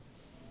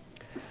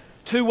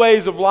two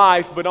ways of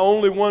life, but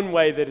only one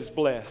way that is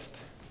blessed.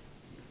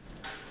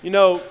 You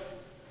know,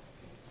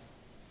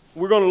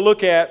 we're going to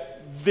look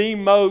at the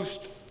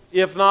most,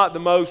 if not the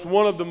most,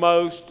 one of the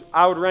most.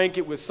 I would rank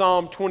it with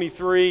Psalm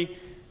 23,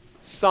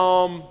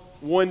 Psalm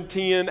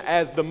 110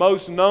 as the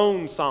most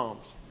known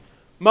Psalms.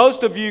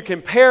 Most of you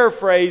can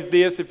paraphrase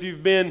this if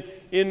you've been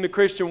in the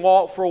Christian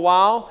walk for a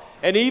while.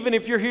 And even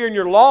if you're here and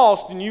you're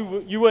lost and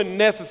you wouldn't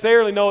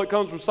necessarily know it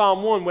comes from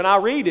Psalm 1, when I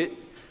read it,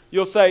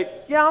 you'll say,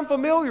 yeah, I'm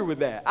familiar with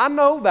that. I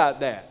know about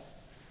that.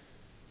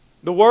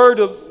 The word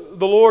of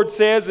the Lord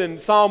says in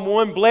Psalm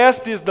 1,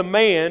 "Blessed is the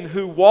man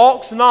who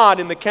walks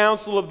not in the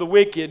counsel of the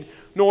wicked,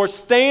 nor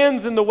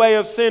stands in the way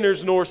of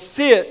sinners, nor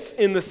sits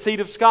in the seat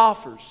of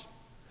scoffers.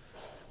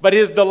 But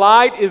his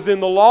delight is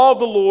in the law of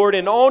the Lord,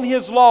 and on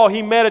his law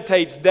he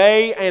meditates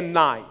day and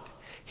night.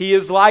 He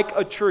is like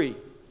a tree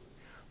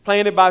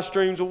planted by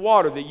streams of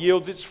water that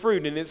yields its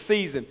fruit in its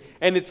season,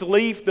 and its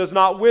leaf does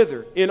not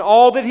wither. In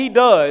all that he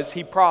does,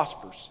 he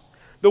prospers.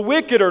 The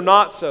wicked are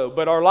not so,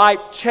 but are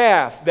like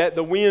chaff that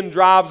the wind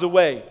drives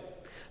away.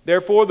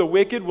 Therefore the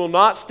wicked will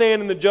not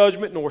stand in the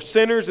judgment, nor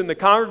sinners in the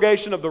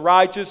congregation of the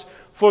righteous.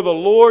 For the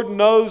Lord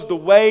knows the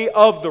way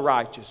of the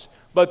righteous,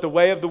 but the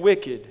way of the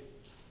wicked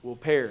will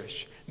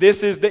perish."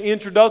 This is the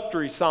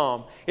introductory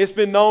psalm. It's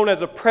been known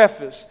as a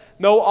preface.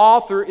 No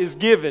author is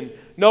given.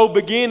 No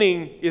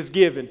beginning is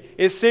given.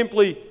 It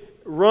simply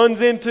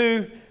runs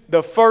into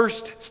the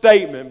first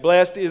statement,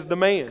 "Blessed is the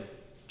man."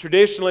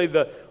 Traditionally,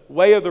 the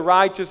way of the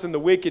righteous and the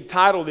wicked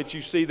title that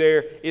you see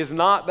there is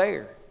not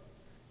there.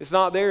 It's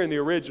not there in the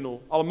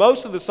original.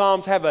 Most of the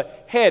Psalms have a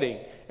heading,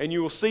 and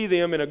you will see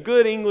them in a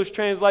good English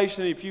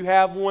translation. If you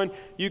have one,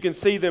 you can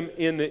see them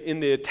in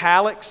the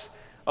italics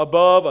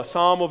above a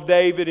Psalm of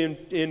David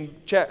in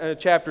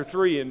chapter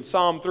 3. In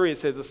Psalm 3 it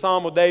says, "The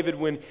Psalm of David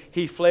when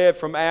he fled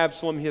from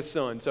Absalom his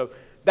son." So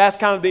that's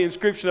kind of the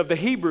inscription of the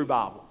Hebrew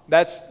Bible.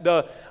 That's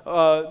the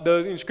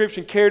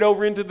inscription carried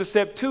over into the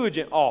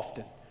Septuagint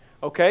often.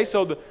 Okay,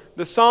 so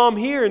the psalm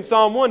here in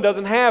Psalm 1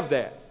 doesn't have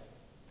that.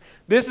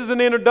 This is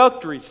an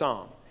introductory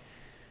psalm.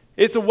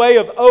 It's a way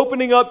of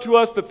opening up to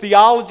us the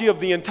theology of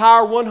the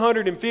entire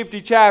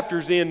 150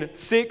 chapters in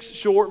 6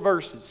 short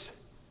verses.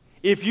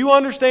 If you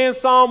understand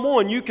Psalm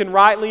 1, you can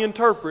rightly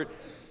interpret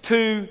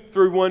 2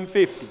 through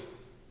 150.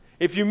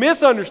 If you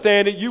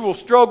misunderstand it, you will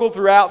struggle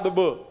throughout the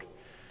book.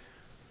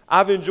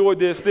 I've enjoyed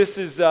this. This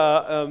is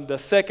the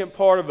second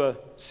part of a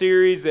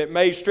series that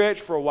may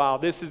stretch for a while.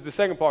 This is the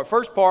second part.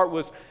 First part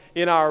was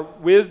in our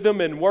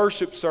Wisdom and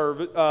Worship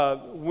service,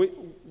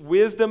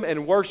 Wisdom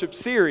and Worship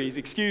series.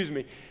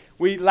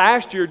 We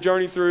last year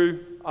journeyed through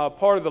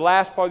part of the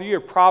last part of the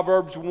year,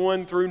 Proverbs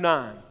 1 through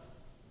 9.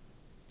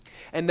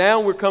 And now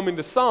we're coming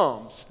to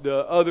Psalms,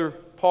 the other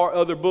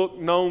book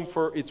known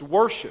for its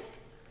worship.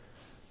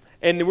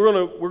 And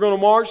we're going to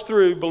march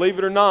through, believe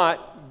it or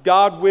not,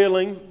 God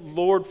willing,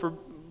 Lord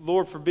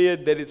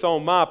forbid that it's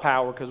on my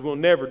power, because we'll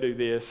never do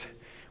this.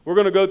 We're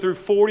going to go through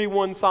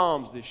 41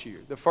 Psalms this year,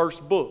 the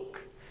first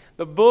book.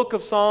 The book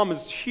of Psalm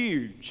is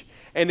huge,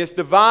 and it's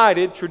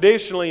divided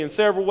traditionally in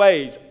several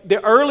ways.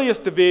 The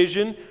earliest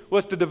division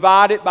was to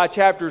divide it by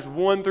chapters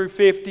 1 through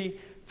 50,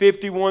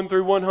 51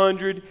 through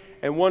 100,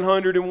 and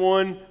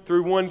 101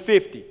 through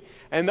 150.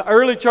 And the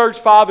early church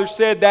fathers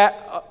said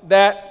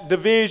that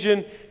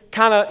division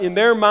kind of in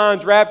their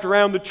minds wrapped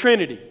around the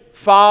Trinity: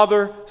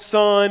 Father,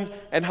 Son,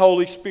 and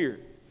Holy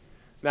Spirit.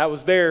 That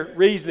was their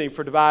reasoning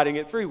for dividing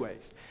it 3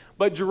 ways.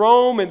 But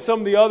Jerome and some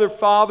of the other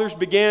fathers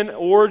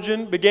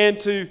Origen began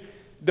to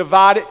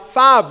divide it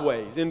 5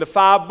 ways into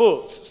 5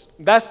 books.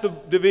 That's the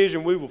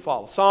division we will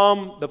follow.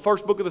 The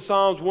first book of the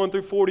Psalms, 1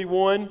 through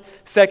 41.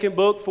 Second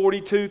book,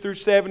 42 through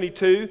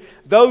 72.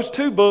 Those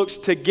 2 books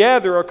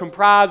together are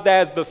comprised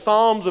as the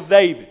Psalms of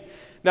David.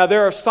 Now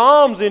there are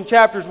Psalms in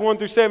chapters 1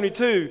 through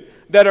 72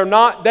 that are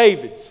not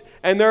David's.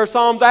 And there are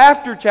Psalms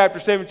after chapter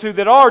 72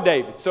 that are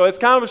David's. So it's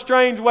kind of a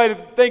strange way to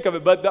think of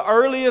it. But the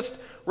earliest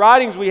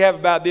writings we have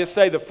about this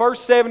say the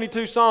first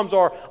 72 Psalms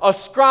are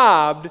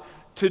ascribed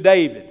to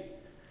David.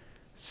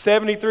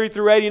 73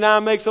 through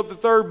 89 makes up the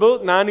third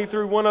book, 90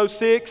 through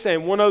 106,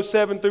 and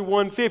 107 through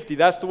 150.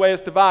 That's the way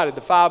it's divided,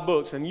 the 5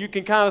 books. And you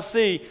can kind of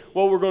see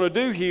what we're going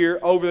to do here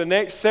over the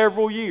next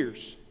several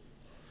years.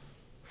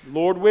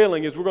 Lord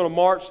willing, is we're going to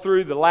march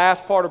through the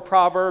last part of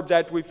Proverbs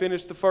after we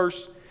finish the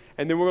first,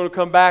 and then we're going to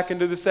come back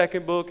into the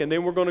second book, and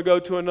then we're going to go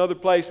to another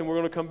place, and we're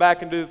going to come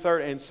back into the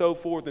third, and so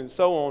forth and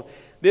so on.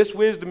 This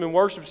Wisdom and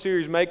Worship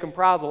series may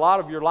comprise a lot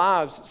of your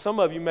lives. Some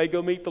of you may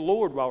go meet the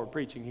Lord while we're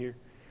preaching here.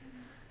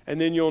 And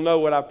then you'll know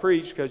what I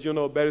preach, because you'll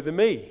know it better than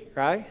me,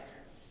 right?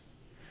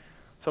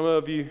 Some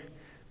of you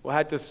will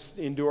have to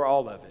endure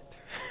all of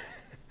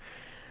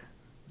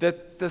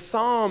it. The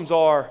Psalms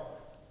are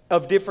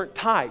of different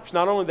types.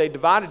 Not only are they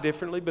divided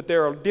differently, but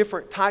there are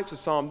different types of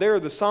Psalms. There are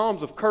the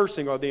Psalms of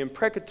cursing, or the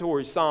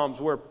imprecatory Psalms,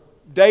 where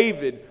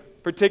David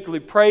particularly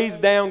prays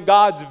down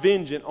God's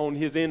vengeance on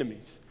his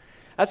enemies.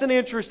 That's an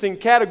interesting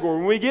category.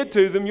 When we get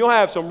to them, you'll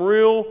have some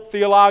real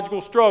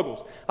theological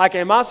struggles. Like,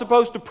 am I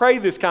supposed to pray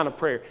this kind of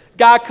prayer?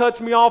 Guy cuts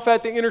me off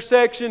at the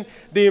intersection,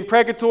 the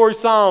imprecatory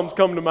Psalms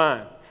come to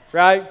mind,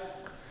 right?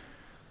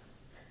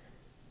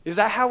 Is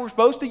that how we're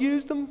supposed to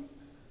use them?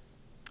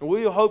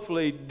 We'll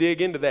hopefully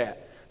dig into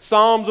that.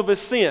 Psalms of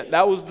ascent.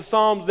 That was the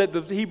psalms that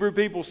the Hebrew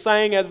people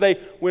sang as they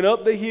went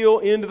up the hill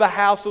into the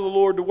house of the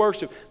Lord to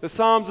worship. The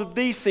psalms of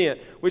descent,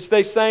 which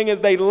they sang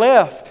as they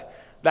left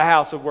the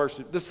house of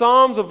worship. The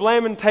psalms of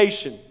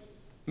lamentation.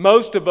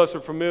 Most of us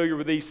are familiar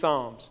with these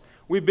psalms.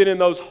 We've been in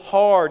those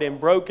hard and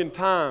broken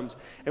times,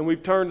 and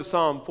we've turned to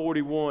Psalm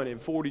 41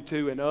 and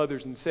 42 and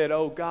others and said,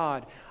 oh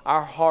God,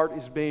 our heart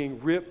is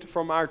being ripped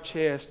from our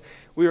chest.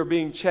 We are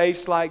being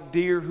chased like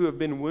deer who have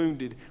been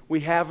wounded. We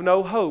have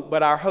no hope,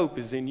 but our hope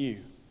is in you.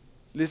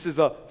 This is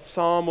a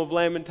psalm of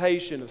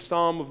lamentation, a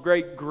psalm of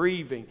great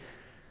grieving.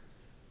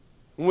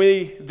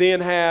 We then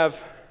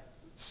have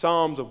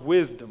psalms of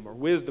wisdom, or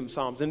wisdom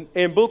psalms.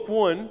 And book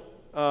 1,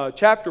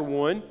 chapter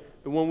 1,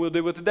 the one we'll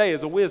deal with today,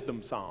 is a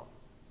wisdom psalm.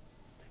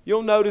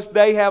 You'll notice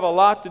they have a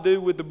lot to do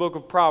with the book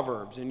of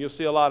Proverbs, and you'll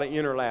see a lot of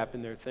interlap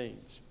in their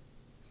themes.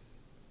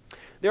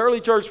 The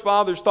early church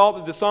fathers thought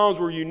that the Psalms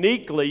were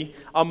uniquely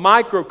a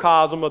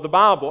microcosm of the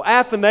Bible.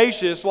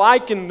 Athanasius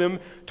likened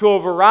them to a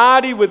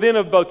variety within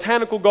a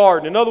botanical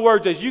garden. In other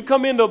words, as you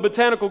come into a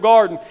botanical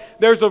garden,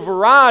 there's a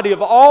variety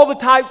of all the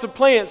types of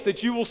plants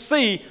that you will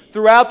see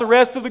throughout the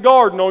rest of the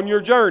garden on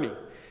your journey.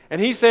 And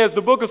he says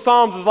the book of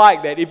Psalms is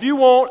like that. If you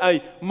want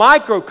a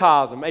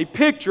microcosm, a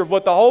picture of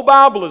what the whole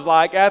Bible is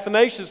like,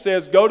 Athanasius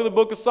says go to the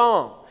book of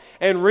Psalms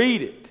and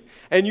read it.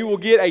 And you will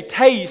get a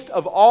taste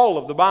of all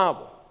of the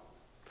Bible.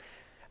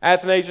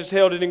 Athanasius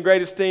held it in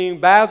great esteem.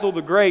 Basil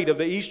the Great of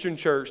the Eastern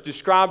Church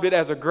described it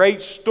as a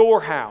great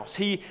storehouse.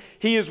 He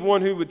is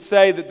one who would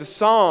say that the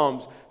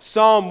Psalms,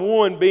 Psalm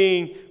 1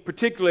 being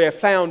particularly a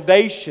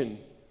foundation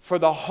for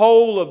the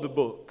whole of the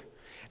book.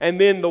 And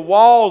then the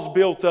walls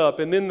built up,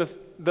 and then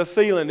the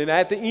ceiling. And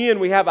at the end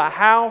we have a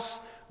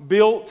house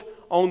built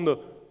on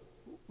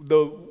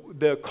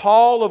the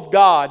call of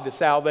God to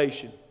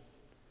salvation.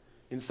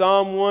 In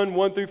Psalm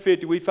 1 through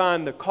 50 we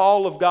find the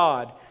call of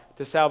God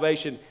to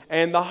salvation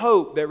and the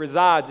hope that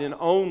resides in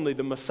only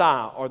the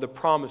Messiah, or the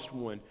promised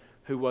one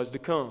who was to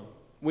come.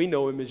 We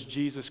know him as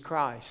Jesus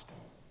Christ.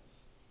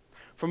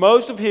 For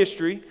most of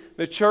history,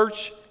 the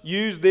church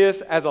used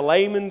this as a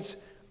layman's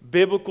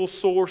biblical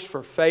source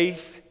for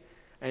faith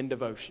and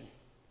devotion.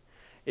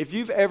 If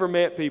you've ever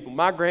met people,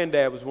 my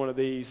granddad was one of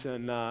these,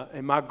 and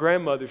my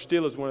grandmother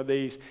still is one of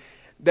these,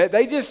 that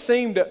they just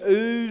seem to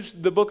ooze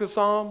the book of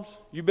Psalms.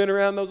 You've been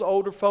around those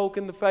older folk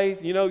in the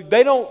faith. You know,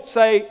 they don't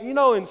say, you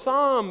know, in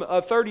Psalm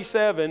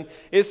 37,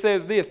 it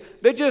says this.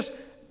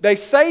 They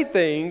say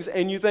things,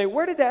 and you think,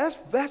 where did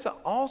that's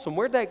awesome.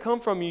 Where did that come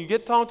from? And you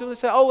get talking to them, and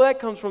say, oh, that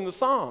comes from the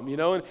Psalm, you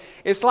know. And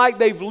it's like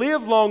they've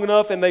lived long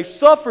enough, and they've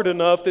suffered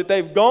enough that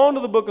they've gone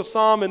to the book of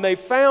Psalm, and they've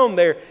found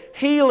their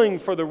healing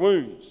for their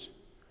wounds.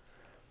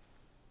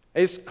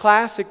 It's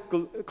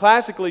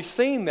classically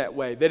seen that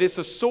way, that it's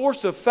a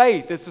source of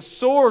faith. It's a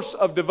source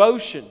of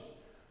devotion.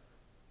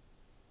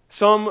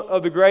 Some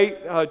of the great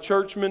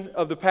churchmen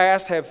of the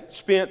past have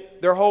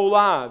spent their whole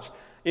lives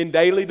in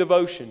daily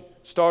devotion,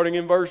 starting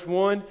in verse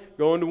 1,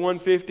 going to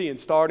 150, and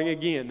starting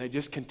again. They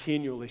just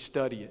continually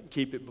study it and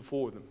keep it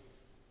before them.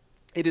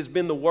 It has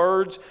been the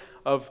words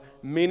of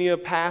many a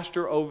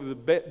pastor over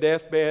the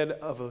deathbed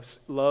of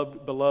a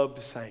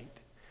beloved saint.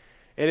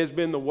 It has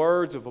been the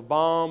words of a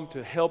balm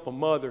to help a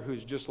mother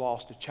who's just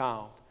lost a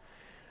child.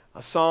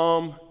 A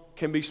psalm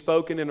can be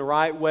spoken in the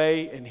right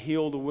way and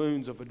heal the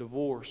wounds of a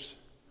divorce.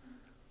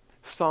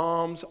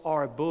 Psalms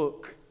are a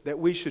book that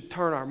we should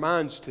turn our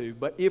minds to.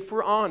 But if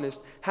we're honest,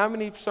 how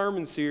many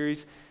sermon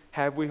series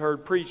have we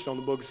heard preached on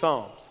the book of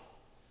Psalms?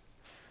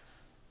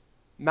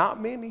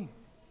 Not many.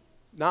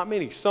 Not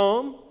many.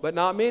 Some, but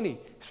not many.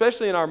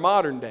 Especially in our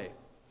modern day.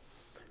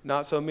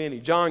 Not so many.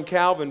 John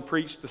Calvin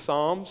preached the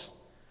Psalms.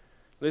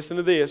 Listen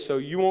to this, so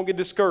you won't get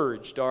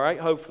discouraged, all right,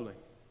 hopefully.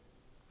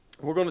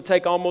 We're going to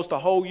take almost a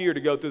whole year to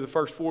go through the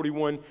first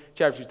 41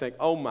 chapters. You think,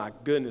 oh my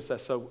goodness,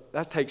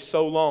 that takes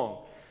so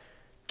long.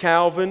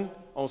 Calvin,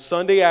 on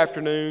Sunday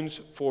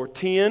afternoons for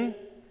 10,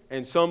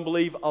 and some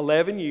believe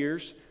 11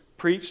 years,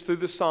 preached through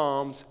the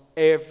Psalms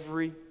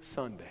every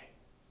Sunday.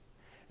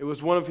 It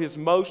was one of his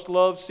most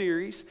loved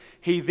series.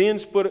 He then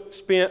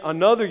spent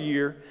another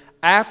year,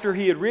 after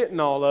he had written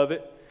all of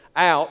it,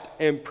 out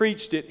and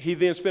preached it. He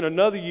then spent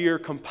another year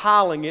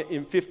compiling it in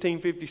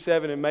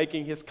 1557 and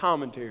making his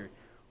commentary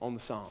on the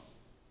Psalm.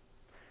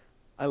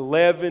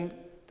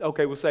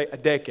 We'll say a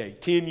decade,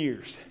 10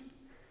 years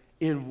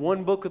in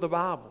one book of the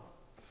Bible.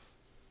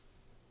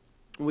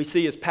 We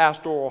see his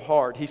pastoral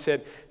heart. He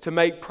said, to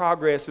make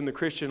progress in the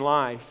Christian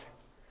life,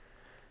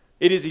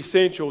 it is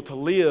essential to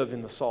live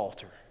in the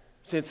Psalter,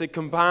 since it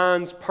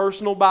combines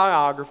personal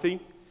biography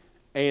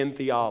and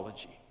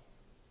theology.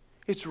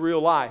 It's real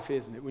life,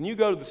 isn't it? When you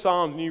go to the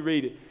Psalms and you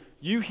read it,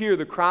 you hear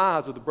the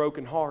cries of the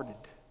brokenhearted.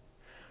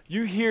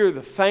 You hear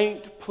the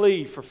faint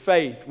plea for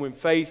faith when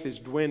faith is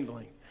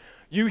dwindling.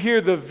 You hear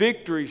the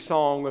victory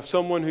song of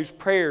someone whose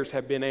prayers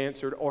have been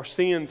answered or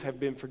sins have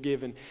been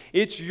forgiven.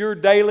 It's your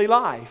daily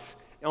life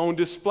on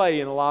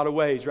display in a lot of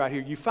ways right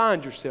here. You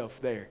find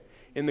yourself there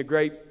in the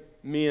great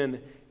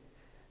men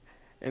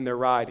and their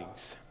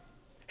writings.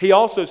 He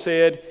also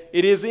said,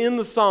 it is in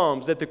the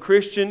Psalms that the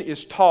Christian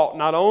is taught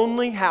not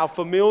only how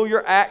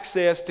familiar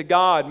access to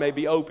God may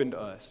be open to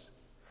us,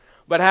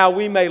 but how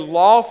we may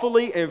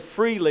lawfully and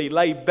freely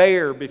lay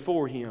bare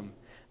before Him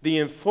the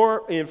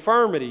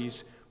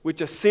infirmities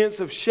which a sense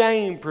of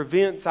shame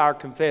prevents our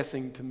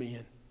confessing to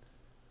men.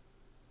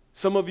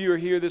 Some of you are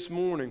here this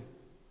morning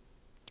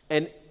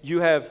and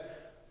you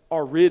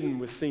are ridden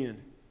with sin.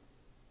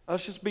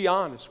 Let's just be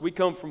honest. We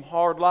come from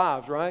hard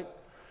lives, right?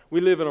 We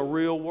live in a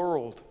real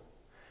world.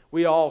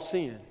 We all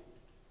sin.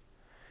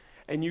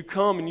 And you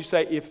come and you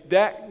say, if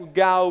that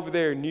guy over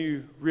there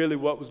knew really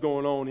what was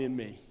going on in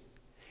me,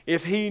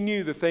 if he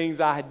knew the things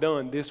I had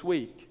done this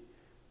week.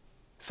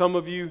 Some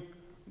of you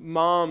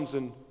moms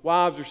and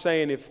wives are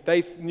saying, if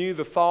they knew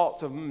the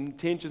thoughts and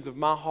intentions of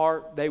my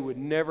heart, they would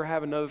never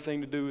have another thing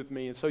to do with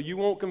me. And so you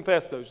won't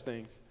confess those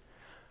things.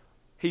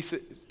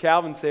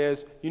 Calvin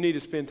says, you need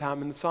to spend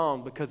time in the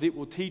Psalms because it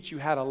will teach you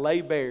how to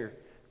lay bare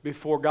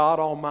before God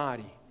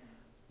Almighty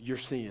your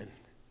sin.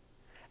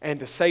 And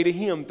to say to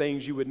Him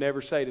things you would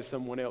never say to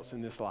someone else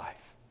in this life.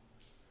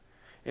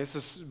 It's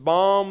a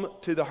balm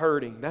to the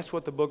hurting. That's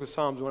what the book of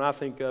Psalms, when I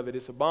think of it,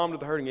 it's a balm to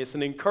the hurting. It's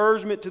an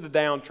encouragement to the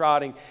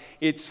downtrodden.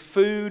 It's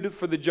food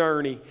for the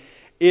journey.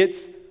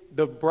 It's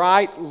the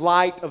bright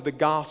light of the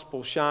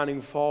gospel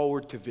shining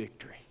forward to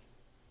victory.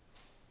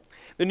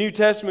 The New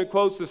Testament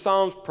quotes the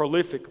Psalms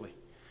prolifically.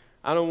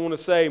 I don't want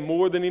to say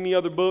more than any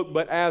other book,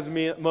 but as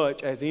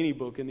much as any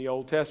book in the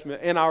Old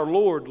Testament. And our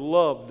Lord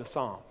loved the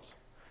Psalms.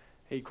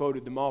 He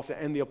quoted them often,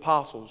 and the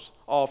apostles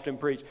often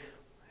preached.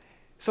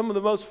 Some of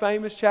the most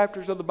famous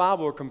chapters of the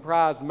Bible are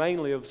comprised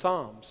mainly of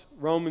Psalms.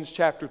 Romans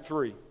chapter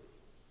 3.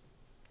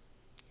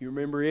 You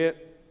remember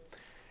it?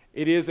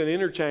 It is an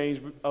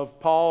interchange of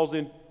Paul's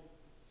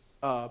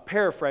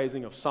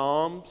paraphrasing of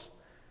Psalms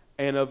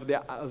and of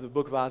the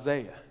book of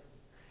Isaiah.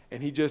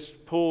 And he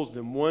just pulls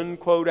them, one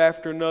quote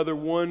after another,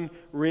 one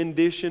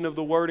rendition of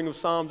the wording of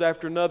Psalms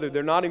after another.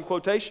 They're not in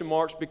quotation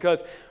marks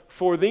because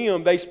for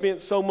them, they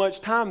spent so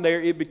much time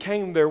there, it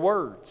became their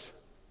words.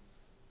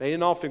 They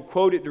didn't often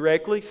quote it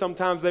directly.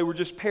 Sometimes they were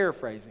just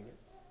paraphrasing it.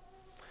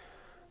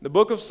 The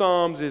book of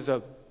Psalms is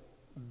a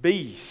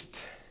beast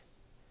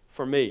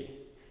for me.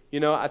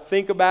 You know, I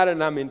think about it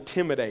and I'm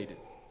intimidated.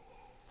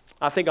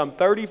 I think I'm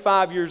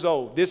 35 years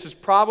old. This is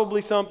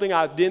probably something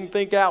I didn't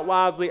think out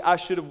wisely. I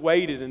should have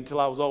waited until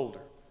I was older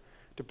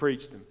to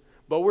preach them.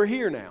 But we're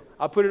here now.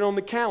 I put it on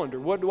the calendar.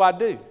 What do I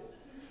do?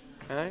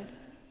 All right?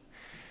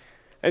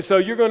 And so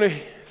you're going to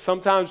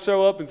sometimes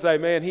show up and say,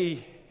 man,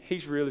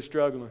 he's really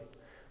struggling.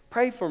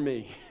 Pray for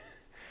me.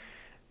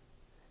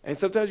 And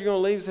sometimes you're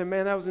going to leave and say,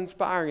 man, that was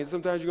inspiring. And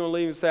sometimes you're going to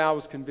leave and say, I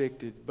was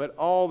convicted. But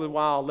all the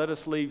while, let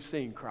us leave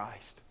seeing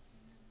Christ.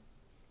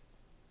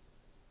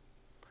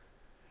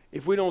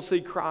 If we don't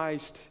see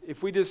Christ,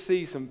 if we just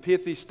see some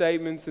pithy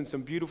statements and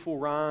some beautiful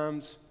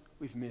rhymes,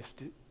 we've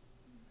missed it.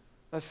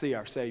 Let's see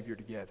our Savior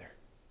together.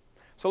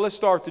 So let's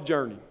start the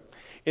journey.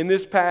 In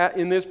this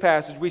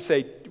passage, we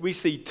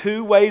see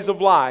two ways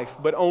of life,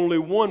 but only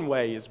one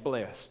way is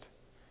blessed.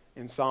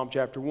 In Psalm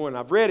chapter 1.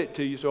 I've read it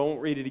to you, so I won't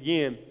read it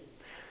again.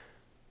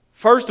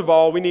 First of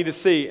all, we need to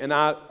see, and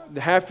I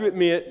have to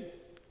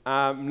admit,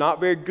 I'm not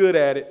very good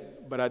at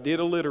it, but I did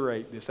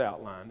alliterate this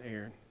outline,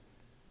 Aaron.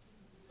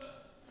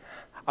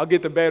 I'll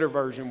get the better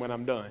version when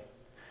I'm done.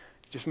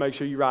 Just make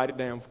sure you write it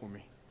down for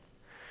me.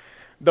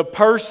 The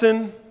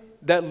person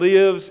that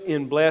lives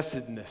in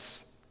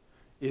blessedness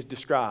is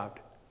described.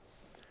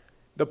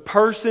 The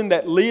person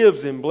that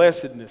lives in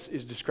blessedness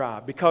is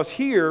described. Because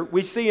here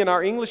we see in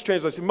our English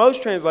translation,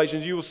 most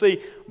translations you will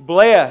see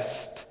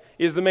blessed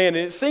is the man.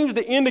 And it seems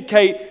to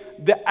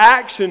indicate the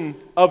action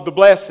of the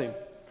blessing.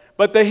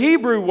 But the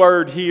Hebrew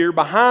word here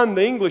behind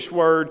the English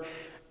word,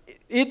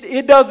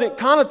 it doesn't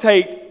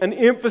connotate an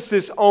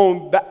emphasis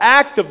on the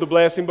act of the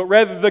blessing, but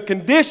rather the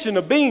condition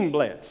of being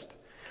blessed.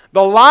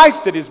 The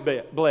life that is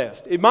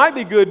blessed. It might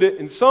be good to,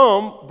 in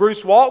some,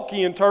 Bruce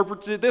Waltke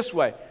interprets it this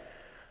way.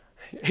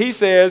 He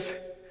says,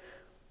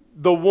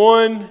 the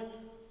one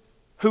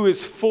who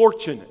is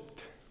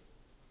fortunate.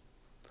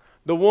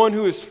 The one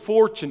who is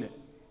fortunate.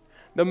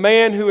 The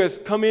man who has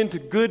come into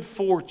good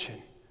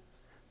fortune.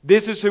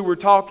 This is who we're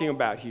talking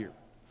about here.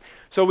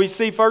 So we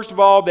see, first of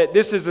all, that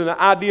this is an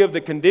idea of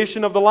the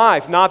condition of the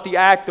life, not the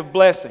act of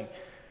blessing.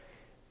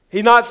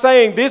 He's not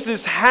saying this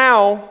is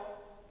how,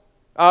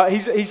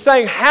 he's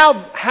saying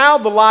how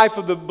the life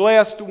of the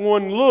blessed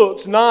one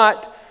looks,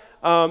 not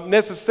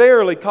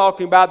necessarily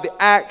talking about the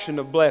action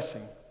of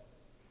blessing.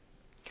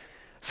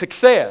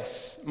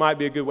 Success might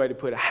be a good way to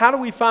put it. How do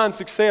we find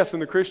success in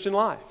the Christian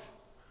life?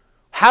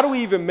 How do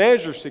we even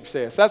measure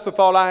success? That's the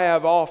thought I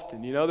have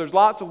often. You know, there's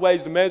lots of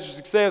ways to measure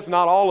success,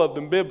 not all of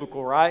them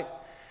biblical, right?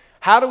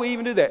 How do we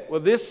even do that? Well,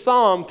 this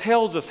psalm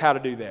tells us how to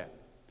do that.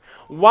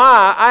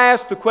 Why? I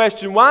ask the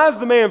question, why is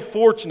the man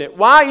fortunate?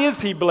 Why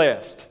is he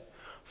blessed?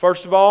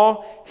 First of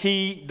all,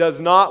 he does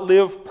not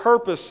live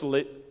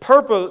purposelessly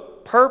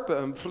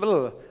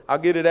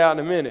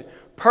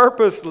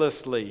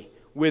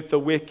with the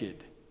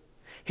wicked.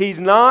 He's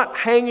not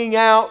hanging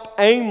out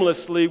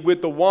aimlessly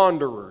with the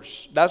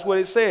wanderers. That's what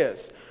it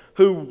says.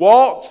 who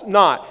walks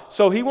not.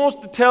 So he wants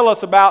to tell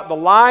us about the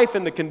life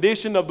and the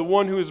condition of the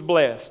one who is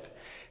blessed.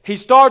 He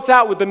starts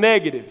out with the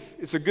negative.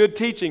 It's a good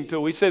teaching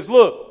tool. He says,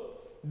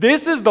 look,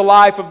 this is the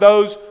life of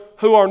those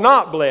who are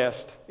not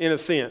blessed, in a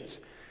sense.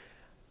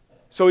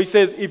 So he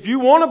says, if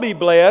you want to be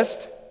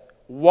blessed,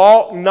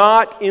 walk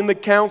not in the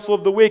counsel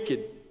of the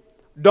wicked.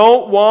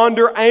 Don't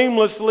wander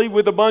aimlessly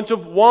with a bunch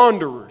of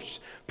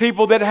wanderers,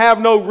 people that have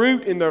no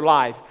root in their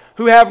life,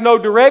 who have no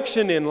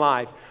direction in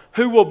life,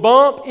 who will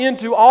bump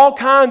into all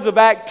kinds of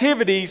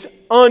activities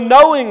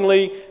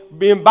unknowingly,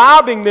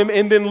 imbibing them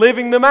and then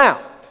living them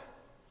out.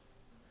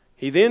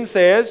 He then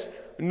says,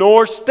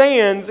 nor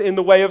stands in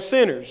the way of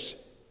sinners.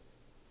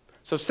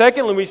 So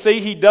secondly, we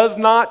see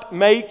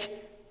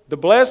the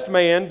blessed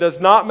man does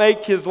not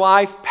make his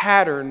life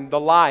pattern the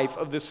life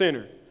of the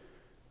sinner.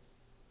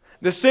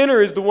 The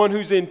sinner is the one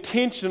who's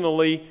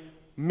intentionally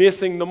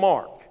missing the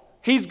mark.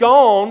 He's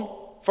gone,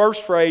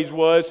 first phrase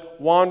was,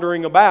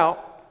 wandering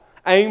about,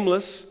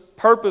 aimless,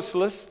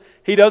 purposeless.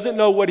 He doesn't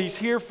know what he's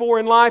here for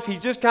in life. He's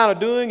just kind of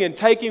doing and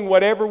taking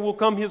whatever will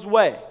come his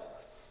way.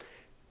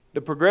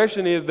 The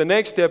progression is, the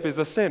next step is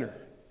a sinner.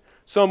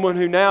 Someone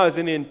who now is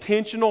in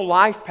intentional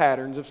life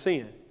patterns of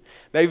sin.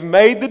 They've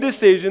made the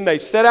decision,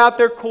 they've set out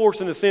their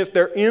course in a sense,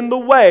 they're in the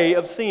way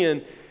of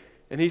sin.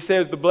 And he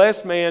says the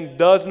blessed man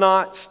does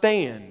not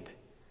stand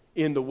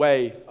in the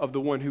way of the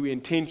one who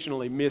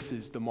intentionally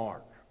misses the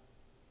mark.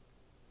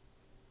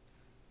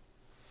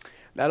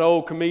 That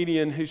old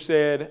comedian who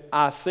said,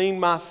 I seen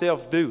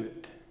myself do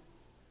it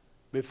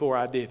before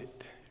I did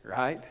it,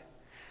 right?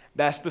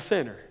 That's the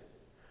sinner.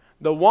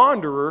 The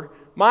wanderer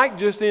might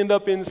just end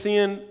up in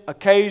sin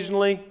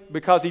occasionally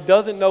because he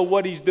doesn't know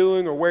what he's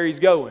doing or where he's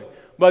going.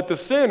 But the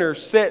sinner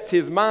sets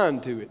his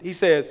mind to it. He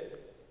says,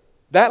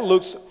 that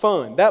looks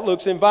fun. That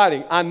looks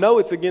inviting. I know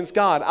it's against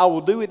God. I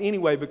will do it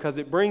anyway because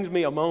it brings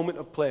me a moment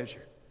of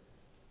pleasure.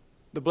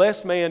 The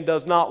blessed man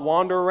does not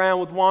wander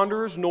around with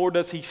wanderers, nor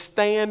does he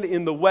stand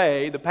in the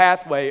way, the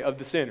pathway of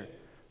the sinner.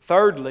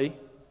 Third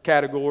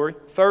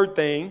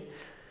thing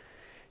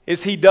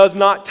is he does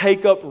not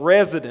take up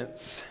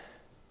residence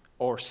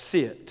or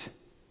sit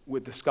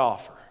with the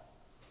scoffer.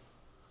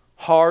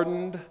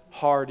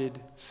 Hardened-hearted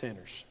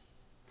sinners.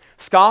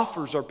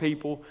 Scoffers are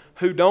people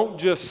who don't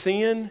just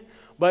sin,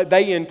 but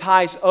they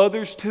entice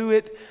others to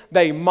it.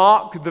 They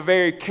mock the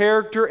very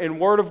character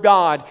and word of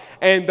God,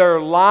 and their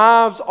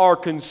lives are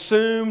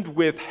consumed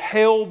with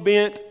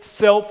hell-bent,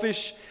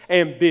 selfish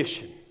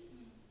ambition.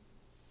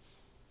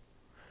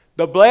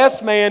 The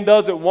blessed man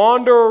doesn't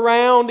wander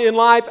around in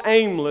life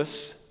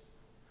aimless.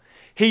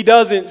 He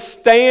doesn't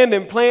stand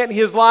and plant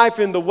his life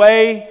in the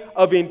way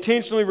of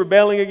intentionally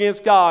rebelling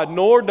against God,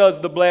 nor does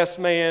the blessed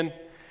man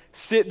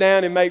sit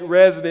down and make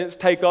residence,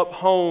 take up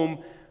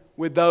home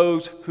with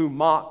those who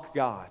mock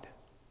God.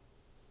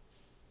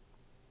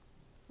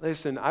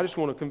 Listen, I just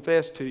want to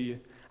confess to you,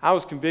 I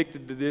was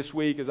convicted this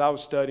week as I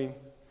was studying,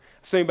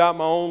 thinking about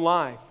my own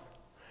life.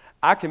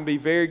 I can be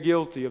very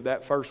guilty of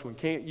that first one,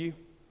 can't you?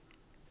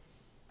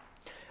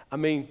 I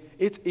mean,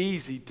 it's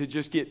easy to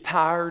just get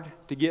tired,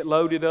 to get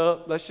loaded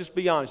up. Let's just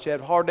be honest. You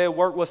had a hard day at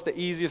work. What's the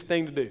easiest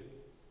thing to do?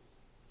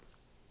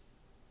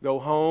 Go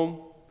home,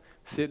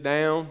 sit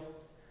down.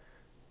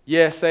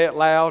 Yes, say it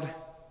loud.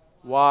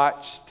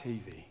 Watch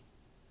TV.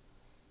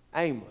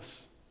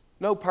 Aimless.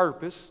 No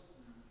purpose.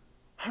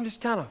 I'm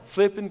just kind of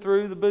flipping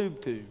through the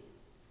boob tube.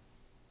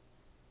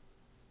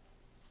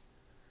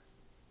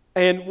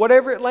 And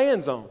whatever it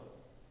lands on.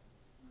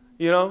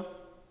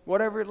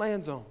 Whatever it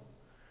lands on.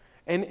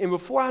 And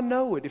before I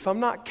know it, if I'm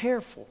not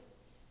careful,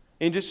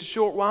 in just a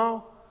short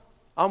while,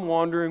 I'm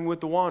wandering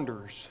with the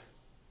wanderers.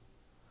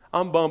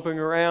 I'm bumping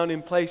around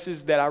in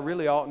places that I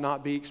really ought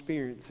not be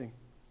experiencing.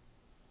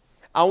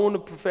 I want to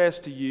profess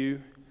to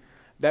you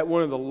that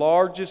one of the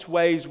largest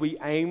ways we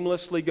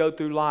aimlessly go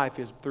through life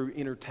is through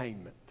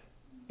entertainment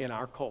in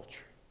our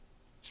culture.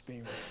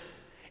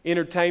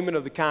 Entertainment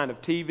of the kind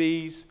of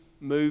TVs,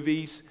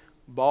 movies,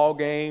 ball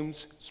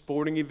games,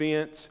 sporting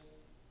events,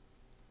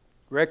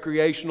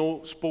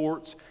 recreational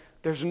sports.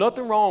 There's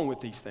nothing wrong with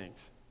these things.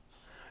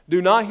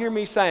 Do not hear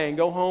me saying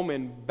go home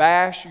and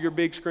bash your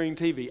big screen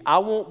TV. I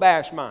won't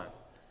bash mine.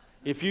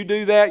 If you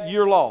do that,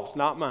 you're lost,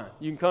 not mine.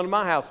 You can come to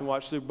my house and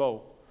watch Super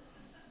Bowl.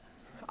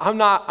 I'm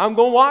going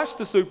to watch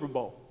the Super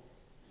Bowl.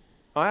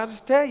 I'll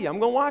just tell you, I'm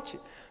going to watch it.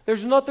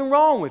 There's nothing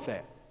wrong with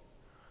that.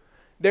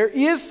 There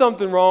is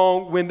something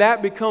wrong when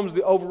that becomes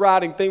the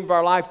overriding theme of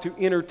our life, to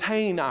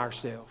entertain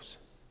ourselves.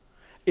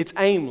 It's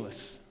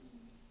aimless.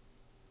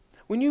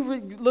 When you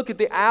look at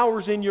the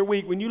hours in your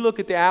week, when you look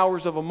at the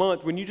hours of a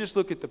month, when you just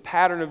look at the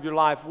pattern of your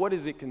life, what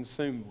is it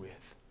consumed with?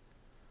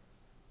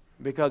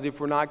 Because if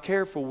we're not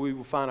careful, we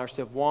will find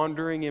ourselves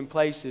wandering in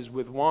places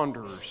with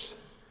wanderers.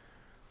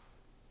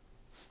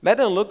 That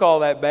doesn't look all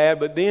that bad,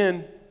 but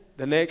then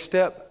the next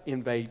step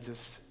invades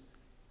us.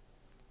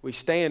 We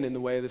stand in the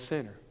way of the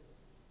sinner.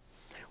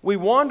 We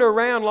wander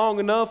around long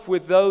enough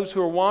with those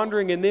who are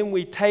wandering, and then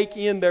we take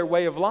in their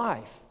way of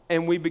life.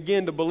 And we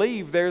begin to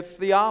believe their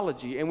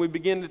theology, and we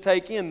begin to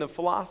take in the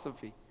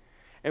philosophy,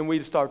 and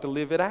we start to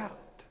live it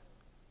out.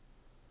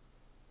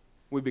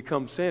 we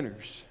become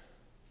sinners.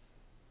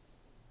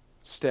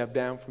 Step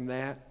down from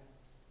that.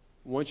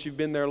 Once you've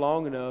been there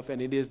long enough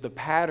and it is the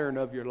pattern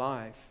of your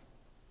life,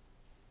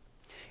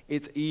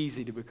 it's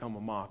easy to become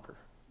a mocker.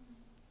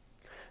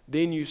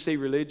 Then you see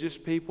religious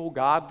people,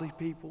 godly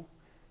people,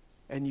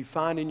 and you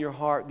find in your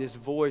heart this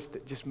voice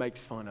that just makes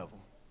fun of them.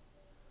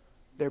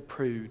 They're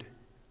prude.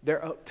 They're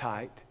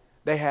uptight.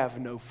 They have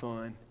no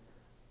fun.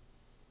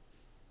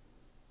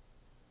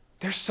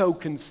 They're so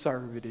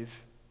conservative.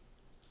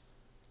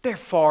 They're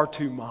far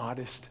too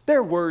modest.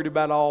 They're worried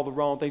about all the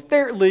wrong things.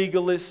 They're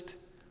legalist.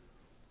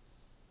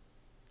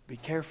 Be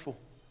careful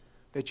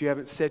that you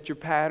haven't set your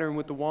pattern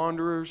with the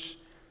wanderers,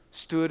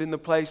 stood in the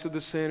place of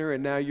the sinner,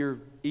 and now you're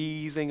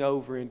easing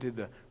over into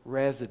the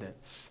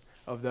residence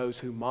of those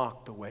who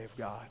mock the way of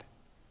God.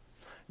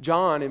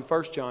 John in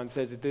 1 John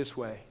says it this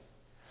way,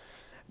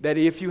 that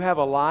if you have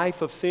a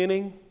life of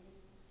sinning,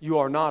 you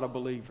are not a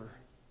believer.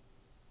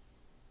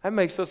 That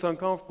makes us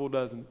uncomfortable,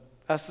 doesn't it?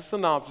 That's the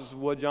synopsis of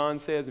what John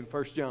says in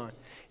 1 John.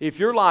 If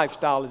your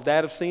lifestyle is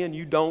that of sin,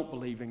 you don't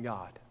believe in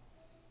God.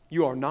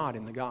 You are not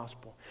in the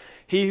gospel.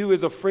 He who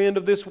is a friend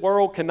of this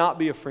world cannot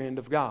be a friend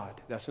of God.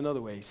 That's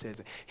another way he says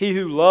it. He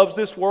who loves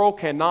this world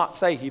cannot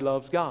say he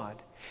loves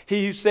God.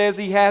 He who says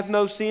he has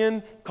no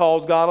sin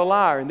calls God a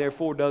liar and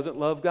therefore doesn't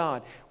love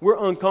God.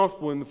 We're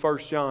uncomfortable in the 1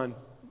 John.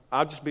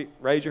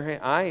 Raise your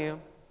hand. I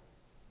am.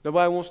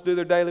 Nobody wants to do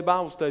their daily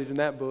Bible studies in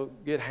that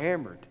book. Get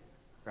hammered.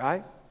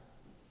 Right?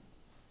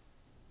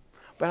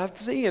 But I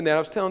see in that, I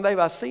was telling Dave,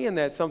 I see in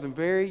that something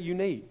very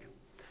unique.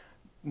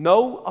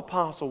 No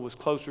apostle was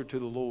closer to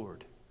the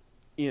Lord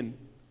in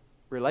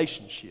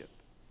relationship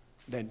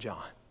than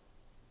John.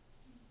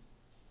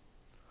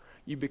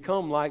 You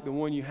become like the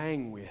one you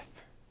hang with.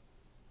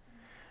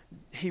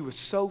 He was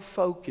so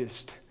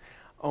focused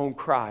on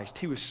Christ.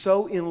 He was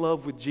so in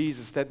love with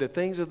Jesus that the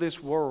things of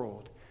this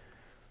world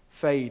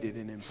faded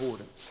in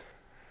importance.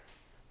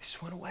 They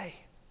just went away.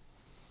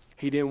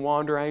 He didn't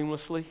wander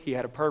aimlessly. He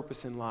had a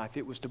purpose in life.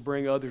 It was to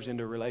bring others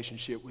into a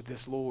relationship with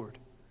this Lord.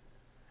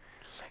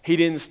 He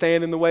didn't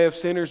stand in the way of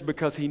sinners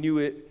because he knew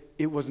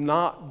it was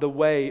not the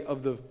way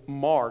of the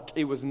mark.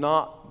 It was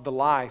not the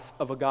life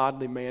of a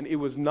godly man. It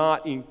was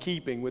not in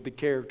keeping with the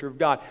character of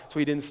God. So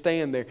he didn't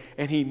stand there.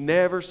 And he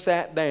never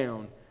sat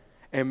down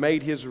and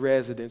made his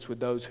residence with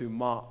those who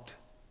mocked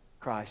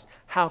Christ.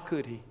 How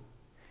could he?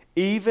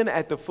 Even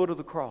at the foot of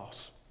the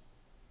cross.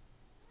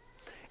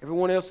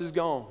 Everyone else is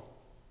gone.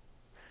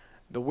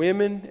 The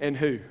women and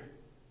who?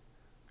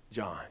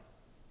 John.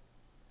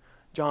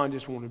 John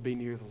just wanted to be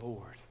near the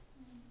Lord.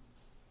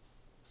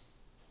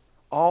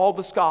 All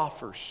the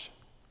scoffers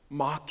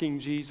mocking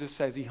Jesus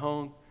as he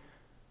hung,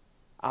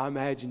 I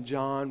imagine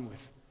John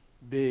with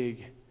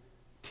big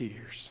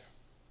tears,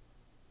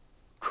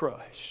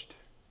 crushed.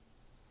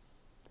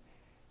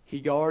 He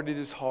guarded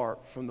his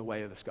heart from the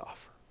way of the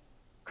scoffer.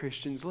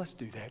 Christians, let's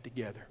do that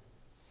together.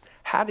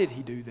 How did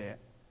he do that?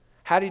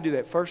 How did he do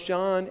that? 1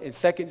 John and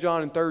 2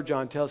 John and 3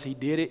 John tells he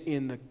did it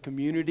in the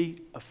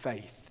community of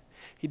faith.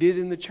 He did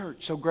it in the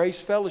church. So Grace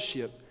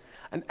Fellowship,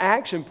 an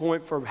action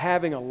point for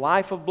having a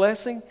life of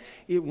blessing,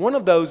 one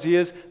of those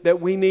is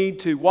that we need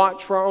to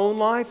watch for our own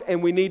life,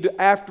 and we need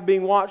to, after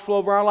being watchful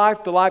over our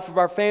life, the life of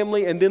our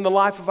family, and then the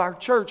life of our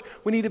church,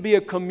 we need to be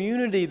a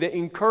community that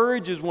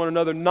encourages one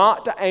another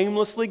not to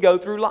aimlessly go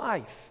through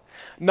life,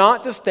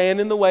 not to stand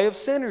in the way of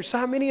sinners. So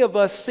how many of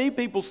us see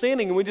people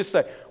sinning and we just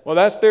say, well,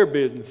 that's their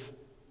business?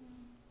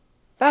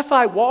 That's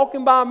like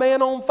walking by a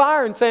man on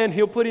fire and saying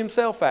he'll put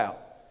himself out.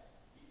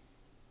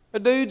 A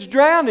dude's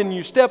drowning and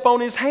you step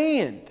on his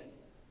hand.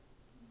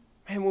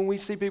 Man, when we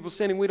see people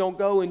sinning, we don't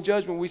go in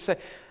judgment. We say,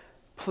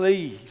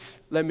 please,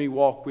 let me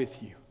walk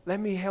with you. Let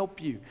me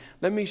help you.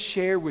 Let me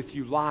share with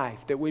you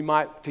life that we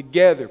might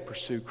together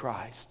pursue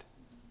Christ.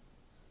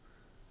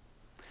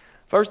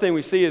 First thing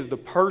we see is the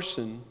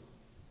person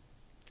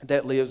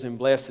that lives in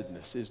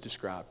blessedness is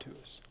described to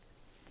us.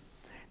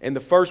 And the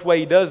first way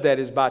he does that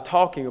is by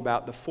talking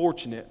about the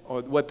fortunate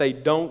or what they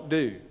don't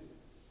do.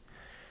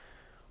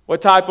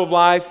 What type of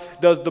life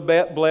does the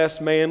blessed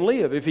man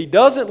live? If he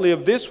doesn't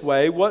live this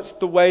way, what's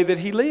the way that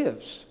he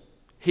lives?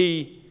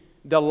 He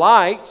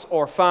delights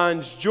or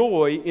finds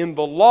joy in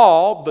the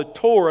law, the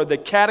Torah, the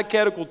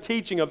catechetical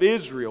teaching of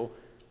Israel,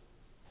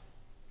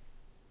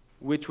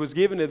 which was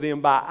given to them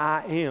by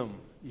I am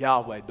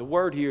Yahweh. The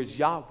word here is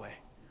Yahweh,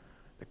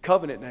 the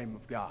covenant name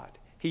of God.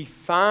 He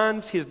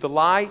finds his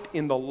delight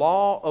in the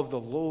law of the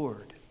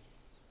Lord.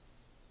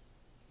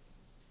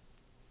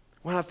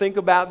 When I think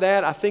about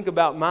that, I think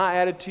about my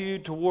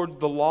attitude towards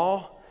the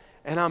law,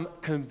 and I'm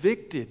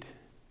convicted.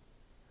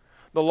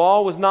 The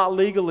law was not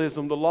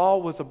legalism. The law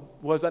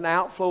was an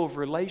outflow of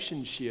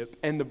relationship.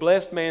 And the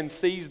blessed man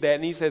sees that,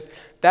 and he says,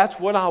 that's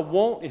what I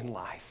want in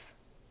life.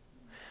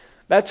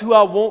 That's who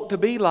I want to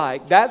be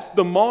like. That's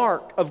the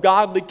mark of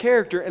godly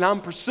character, and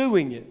I'm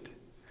pursuing it.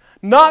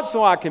 Not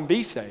so I can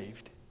be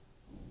saved,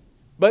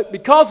 but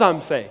because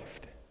I'm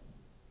saved.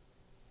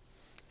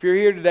 If you're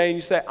here today and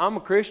you say, I'm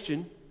a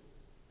Christian,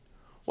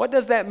 what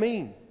does that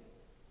mean?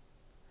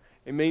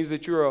 It means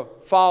that you're a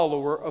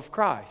follower of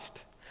Christ.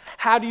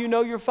 How do you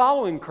know you're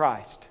following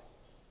Christ?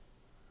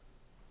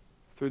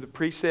 through the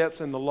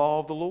precepts and the law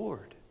of the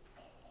Lord.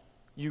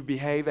 You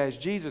behave as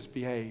Jesus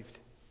behaved.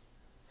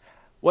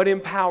 What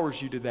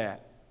empowers you to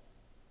that?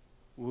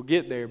 We'll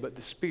get there, but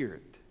the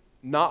Spirit.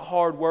 Not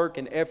hard work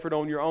and effort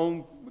on your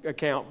own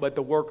account, but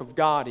the work of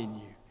God in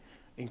you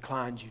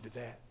inclines you to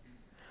that.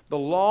 The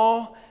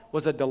law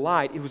was a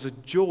delight. It was a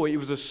joy. It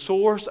was a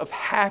source of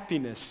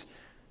happiness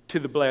to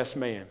the blessed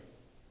man.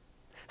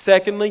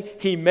 Secondly,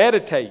 he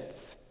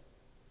meditates.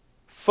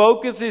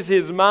 Focuses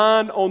his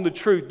mind on the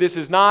truth. This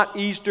is not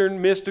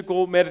Eastern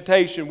mystical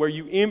meditation where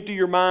you empty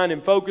your mind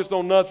and focus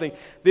on nothing.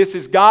 This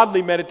is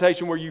godly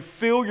meditation where you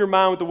fill your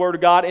mind with the Word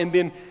of God and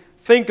then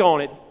think on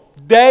it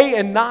day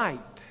and night.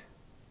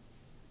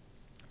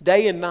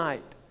 Day and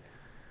night.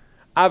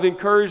 I've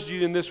encouraged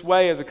you in this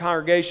way as a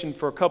congregation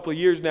for a couple of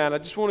years now, and I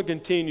just want to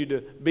continue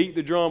to beat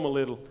the drum a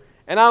little.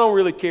 And I don't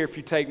really care if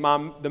you take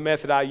the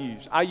method I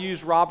use. I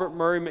use Robert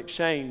Murray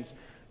McShane's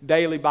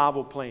daily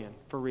Bible plan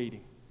for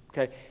reading.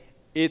 Okay?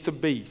 It's a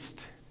beast.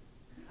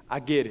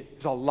 I get it.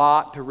 It's a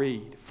lot to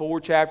read.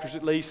 4 chapters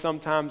at least,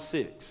 sometimes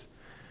 6.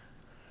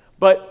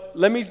 But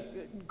let me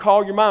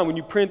call your mind. When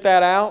you print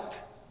that out,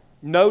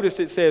 notice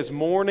it says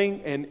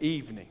morning and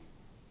evening.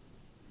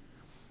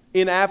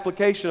 In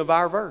application of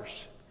our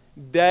verse.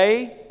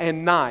 Day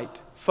and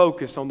night,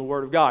 focus on the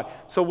Word of God.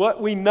 So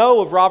what we know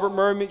of Robert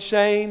Murray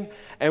McShane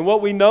and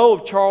what we know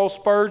of Charles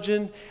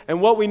Spurgeon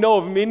and what we know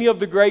of many of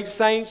the great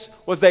saints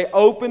was they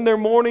opened their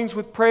mornings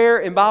with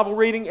prayer and Bible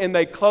reading and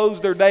they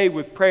closed their day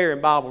with prayer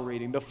and Bible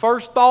reading. The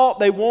first thought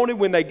they wanted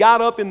when they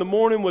got up in the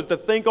morning was to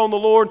think on the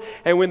Lord,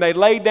 and when they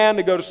laid down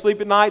to go to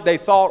sleep at night, they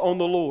thought on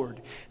the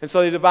Lord. And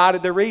so they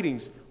divided their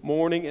readings.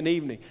 Morning and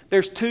evening.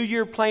 There's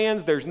 2-year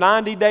plans. There's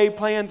 90-day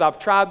plans. I've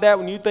tried that.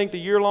 When you think the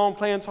year-long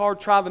plan's hard,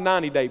 try the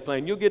 90-day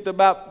plan. You'll get to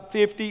about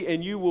 50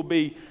 and you will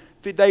be,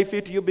 day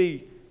 50, you'll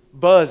be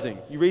buzzing.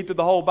 You read through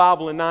the whole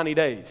Bible in 90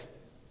 days.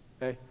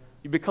 Okay?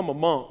 You become a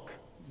monk.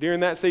 During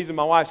that season,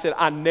 my wife said,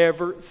 I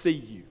never see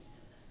you.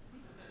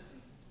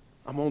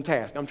 I'm on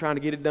task. I'm trying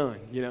to get it done,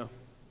 you know.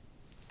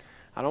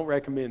 I don't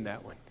recommend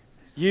that one.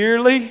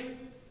 Yearly,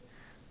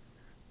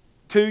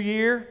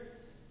 2-year.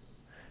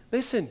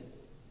 Listen,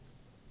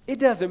 it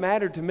doesn't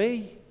matter to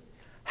me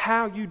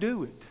how you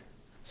do it.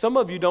 Some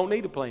of you don't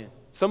need a plan.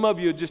 Some of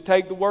you just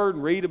take the Word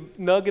and read a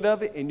nugget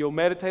of it and you'll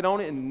meditate on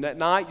it, and that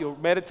night you'll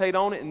meditate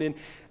on it, and then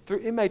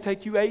it may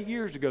take you 8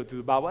 years to go through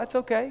the Bible. That's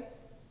okay.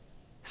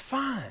 It's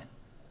fine.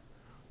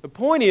 The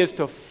point is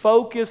to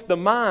focus the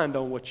mind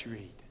on what you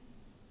read.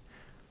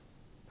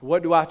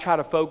 What do I try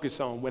to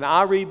focus on? When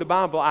I read the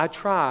Bible, I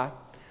try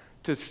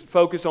to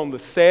focus on the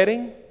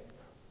setting,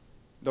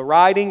 the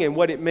writing and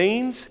what it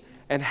means,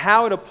 and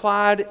how it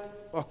applied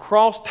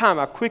across time.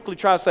 I quickly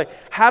try to say,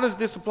 how does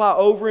this apply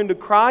over into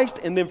Christ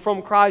and then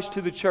from Christ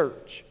to the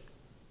church?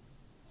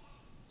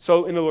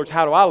 So, in other words,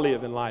 how do I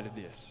live in light of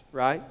this?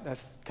 Right?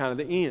 That's kind of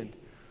the end.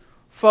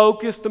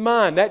 Focus the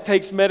mind. That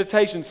takes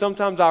meditation.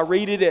 Sometimes I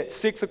read it at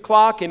 6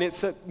 o'clock and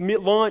it's at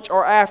lunch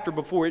or after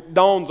before it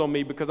dawns on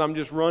me because I'm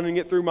just running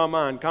it through my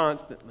mind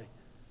constantly.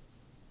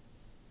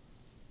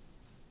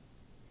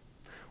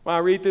 When I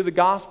read through the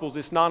Gospels,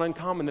 it's not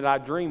uncommon that I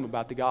dream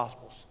about the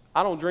Gospels.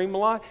 I don't dream a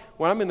lot.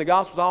 When I'm in the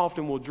Gospels, I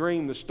often will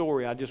dream the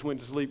story I just went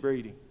to sleep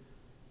reading.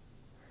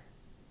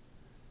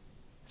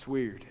 It's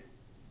weird.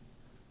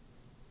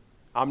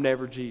 I'm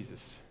never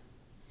Jesus.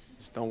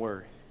 Just don't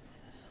worry.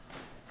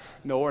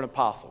 Nor an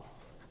apostle.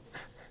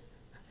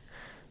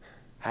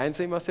 I hadn't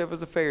seen myself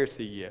as a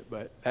Pharisee yet,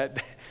 but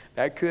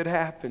that could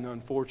happen,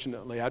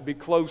 unfortunately. I'd be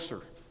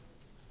closer,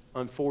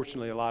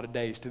 unfortunately, a lot of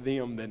days to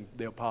them than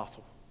the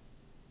apostle.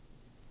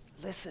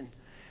 Listen,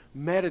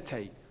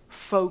 meditate.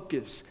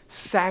 Focus,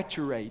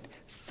 saturate,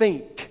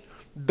 think.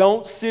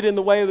 Don't sit in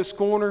the way of the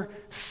scorner.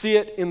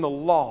 Sit in the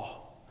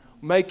law.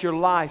 Make your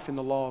life in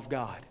the law of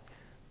God.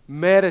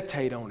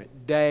 Meditate on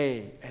it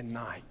day and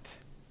night.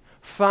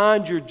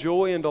 Find your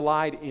joy and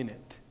delight in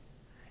it.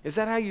 Is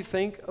that how you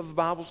think of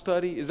Bible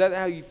study? Is that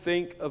how you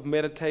think of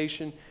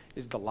meditation?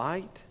 Is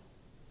delight?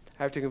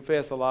 I have to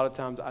confess, a lot of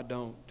times I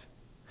don't.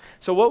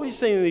 So what we've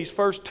seen in these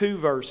first 2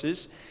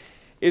 verses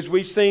is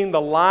we've seen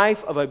the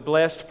life of a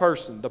blessed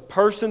person. The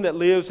person that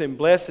lives in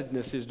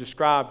blessedness is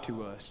described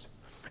to us.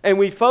 And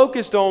we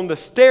focused on the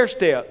stair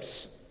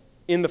steps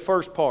in the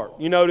first part.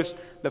 You notice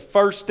the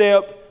first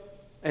step,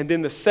 and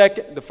then the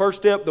first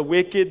step, the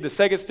wicked, the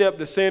second step,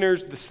 the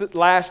sinners, the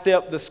last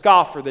step, the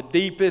scoffer. The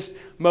deepest,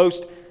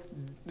 most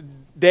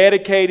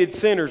dedicated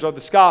sinners are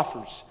the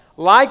scoffers.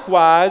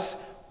 Likewise,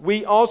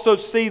 we also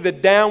see the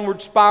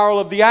downward spiral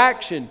of the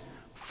action.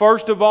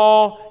 First of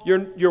all,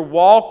 you're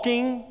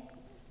walking,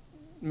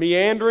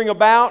 meandering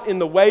about in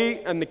the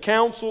way and the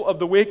counsel of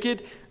the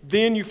wicked.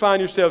 Then you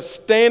find yourself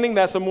standing.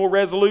 That's a more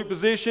resolute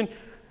position.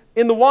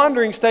 In the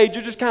wandering stage,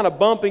 you're just kind of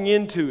bumping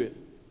into it.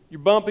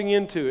 You're bumping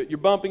into it. You're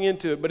bumping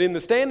into it. But in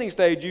the standing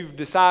stage, you've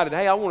decided,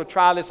 hey, I want to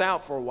try this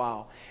out for a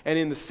while. And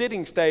in the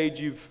sitting stage,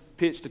 you've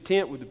pitched a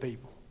tent with the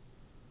people.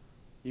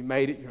 You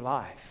made it your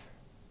life.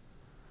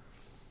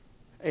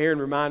 Aaron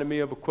reminded me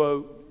of a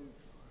quote.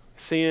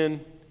 Sin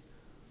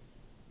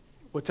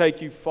will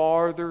take you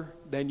farther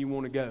than you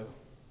want to go.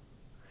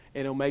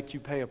 and it'll make you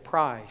pay a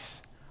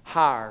price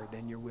higher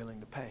than you're willing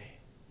to pay.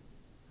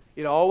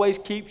 It always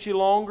keeps you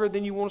longer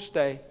than you want to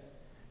stay,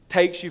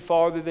 takes you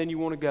farther than you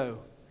want to go,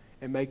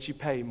 and makes you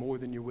pay more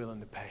than you're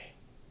willing to pay.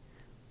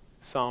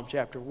 Psalm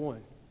chapter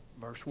 1,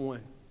 verse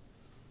 1.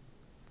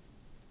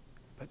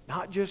 But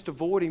not just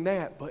avoiding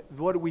that, but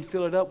what do we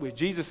fill it up with?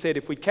 Jesus said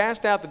if we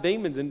cast out the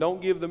demons and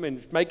don't give them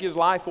and make his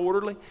life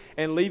orderly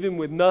and leave him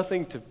with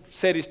nothing to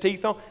set his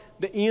teeth on,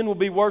 the end will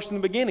be worse than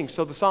the beginning.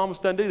 So the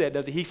psalmist doesn't do that,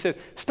 does he? He says,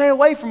 stay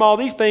away from all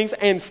these things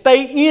and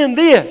stay in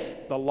this,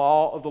 the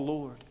law of the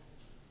Lord.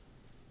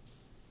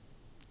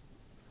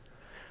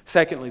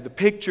 Secondly, the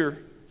picture.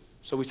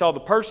 So we saw the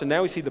person,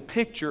 now we see the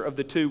picture of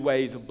the two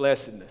ways of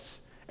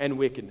blessedness and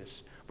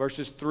wickedness.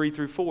 Verses 3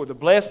 through 4. The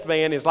blessed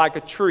man is like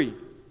a tree.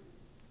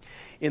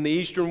 In the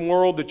Eastern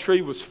world, the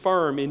tree was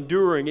firm,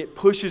 enduring. It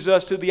pushes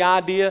us to the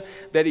idea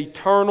that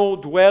eternal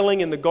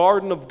dwelling in the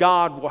garden of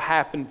God will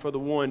happen for the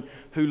one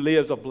who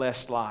lives a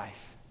blessed life.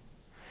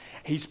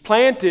 He's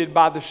planted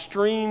by the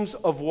streams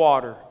of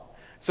water.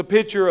 It's a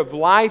picture of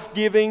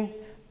life-giving,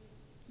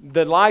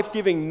 the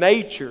life-giving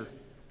nature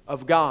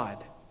of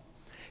God.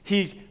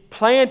 He's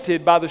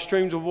planted by the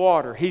streams of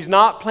water. He's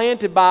not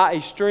planted by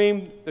a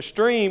stream. A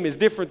stream is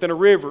different than a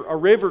river. A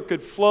river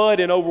could flood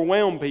and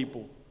overwhelm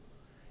people.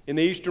 In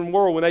the Eastern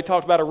world, when they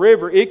talked about a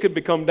river, it could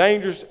become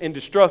dangerous and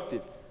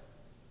destructive.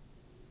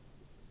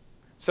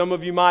 Some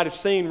of you might have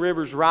seen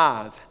rivers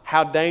rise,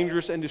 how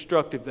dangerous and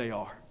destructive they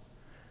are.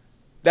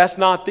 That's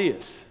not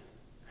this.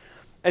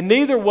 And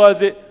neither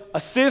was it a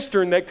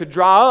cistern that could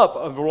dry up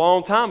over a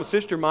long time. A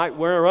cistern might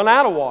run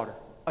out of water.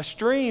 A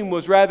stream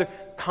was rather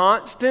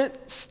constant,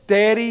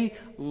 steady,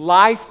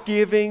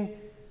 life-giving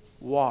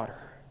water.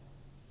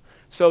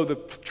 So the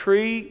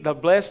tree, the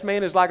blessed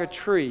man is like a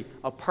tree,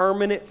 a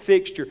permanent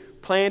fixture,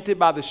 planted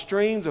by the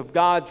streams of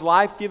God's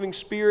life-giving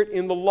Spirit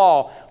in the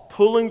law,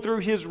 pulling through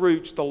his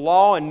roots the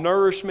law and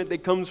nourishment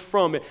that comes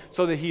from it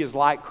so that he is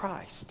like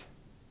Christ.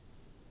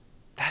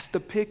 That's the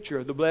picture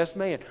of the blessed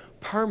man.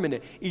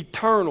 Permanent,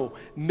 eternal,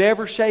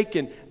 never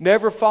shaken,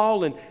 never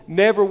fallen,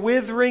 never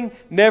withering,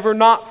 never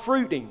not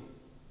fruiting.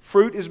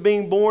 Fruit is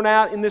being born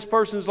out in this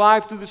person's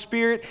life through the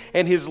Spirit,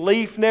 and his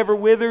leaf never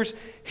withers.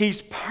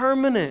 He's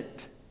permanent.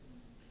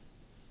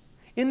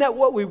 Isn't that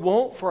what we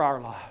want for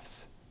our lives?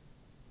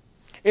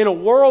 In a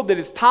world that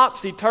is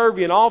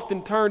topsy-turvy and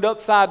often turned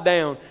upside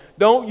down,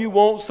 don't you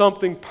want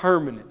something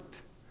permanent?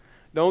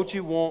 Don't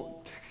you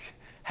want to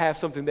have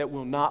something that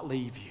will not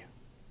leave you?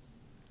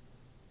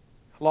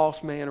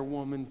 Lost man or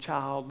woman,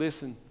 child,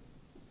 listen.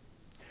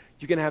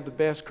 You can have the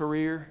best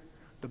career,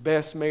 the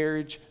best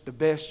marriage, the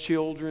best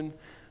children,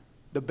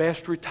 the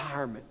best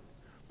retirement.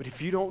 But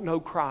if you don't know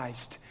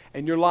Christ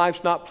and your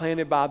life's not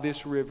planted by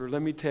this river,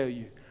 let me tell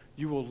you,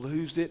 you will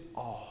lose it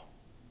all.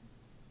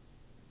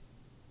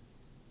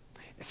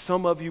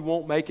 Some of you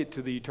won't make it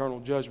to the eternal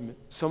judgment.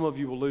 Some of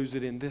you will lose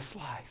it in this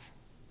life.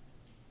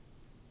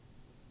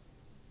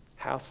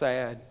 How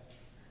sad.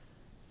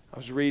 I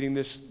was reading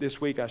this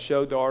week. I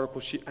showed the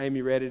article.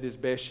 Amy read it as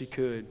best she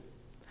could.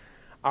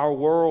 Our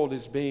world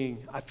is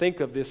being, I think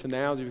of this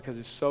analogy because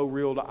it's so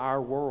real to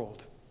our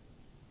world.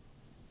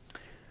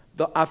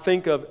 I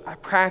think of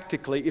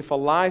practically if a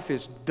life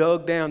is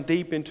dug down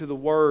deep into the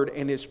Word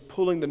and is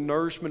pulling the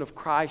nourishment of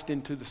Christ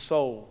into the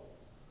soul,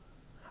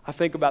 I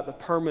think about the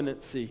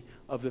permanency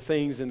of the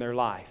things in their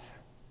life.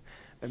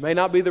 They may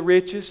not be the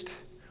richest,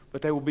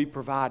 but they will be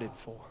provided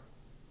for.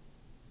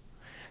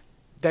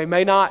 They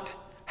may not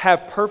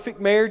have perfect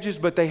marriages,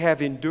 but they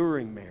have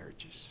enduring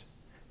marriages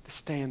that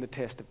stand the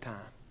test of time.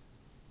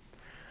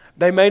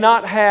 They may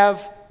not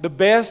have the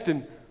best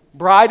and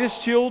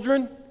brightest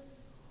children,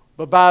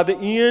 but by the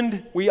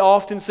end, we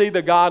often see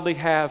the godly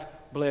have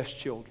blessed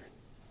children.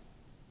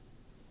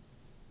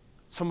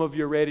 Some of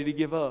you are ready to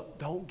give up.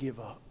 Don't give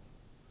up.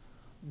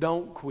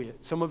 Don't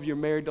quit. Some of you are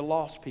married to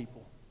lost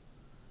people.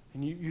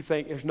 And you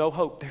think there's no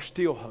hope. There's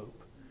still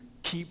hope.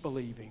 Keep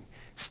believing.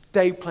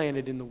 Stay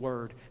planted in the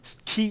Word.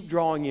 Keep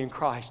drawing in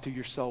Christ to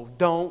your soul.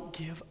 Don't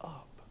give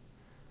up.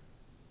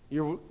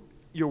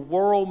 Your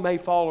world may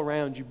fall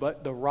around you,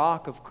 but the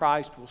rock of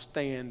Christ will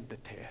stand the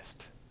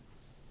test.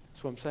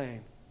 That's what I'm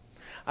saying.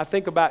 I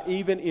think about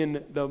even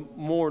in the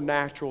more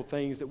natural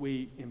things that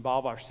we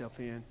involve ourselves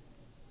in.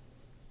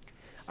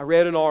 I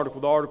read an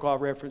article, the article I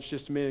referenced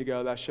just a minute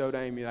ago that I showed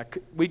Amy.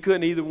 We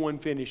couldn't either one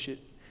finish it.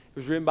 It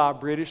was written by a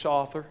British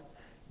author,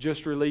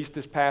 just released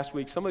this past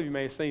week. Some of you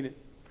may have seen it.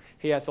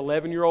 He has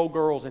 11-year-old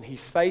girls, and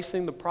he's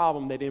facing the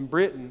problem that in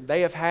Britain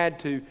they have had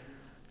to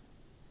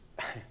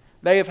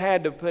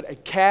put a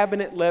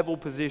cabinet-level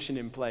position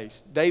in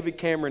place. David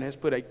Cameron has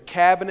put a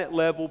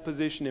cabinet-level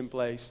position in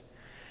place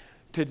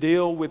to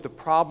deal with the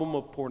problem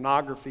of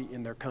pornography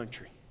in their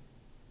country.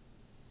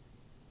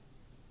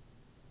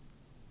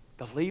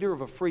 The leader of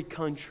a free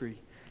country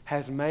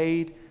has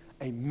made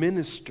a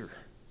minister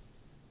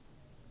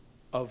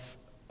of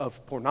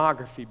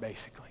pornography,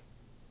 basically.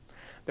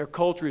 Their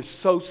culture is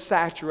so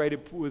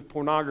saturated with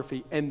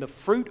pornography, and the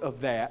fruit of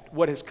that,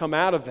 what has come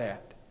out of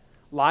that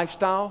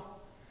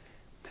lifestyle,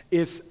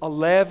 It's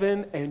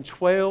 11 and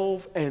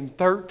 12 and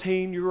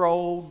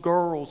 13-year-old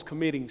girls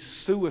committing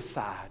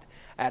suicide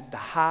at the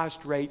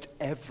highest rates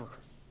ever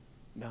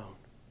known.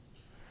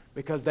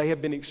 Because they have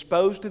been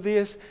exposed to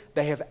this,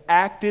 they have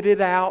acted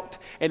it out,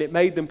 and it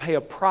made them pay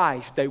a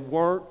price they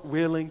weren't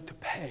willing to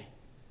pay.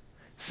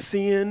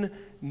 Sin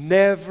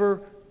never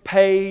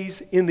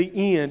pays in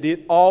the end.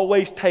 It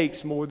always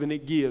takes more than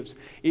it gives.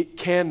 It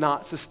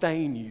cannot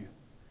sustain you.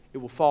 It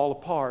will fall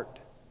apart.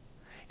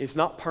 It's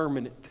not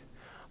permanent.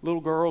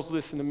 Little girls,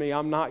 listen to me.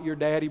 I'm not your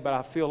daddy, but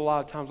I feel a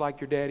lot of times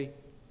like your daddy.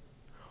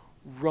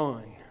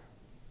 Run.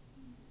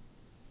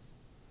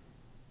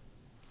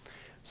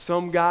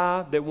 Some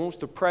guy that wants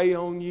to prey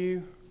on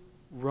you,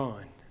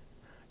 run.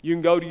 You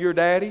can go to your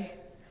daddy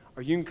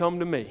or you can come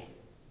to me.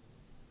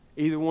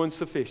 Either one's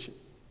sufficient.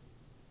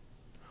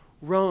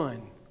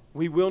 Run.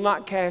 We will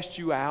not cast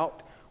you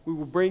out. We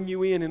will bring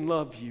you in and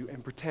love you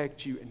and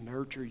protect you and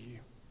nurture you.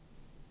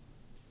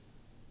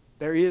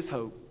 There is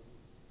hope.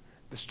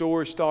 The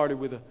story started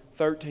with a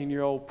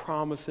 13-year-old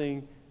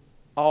promising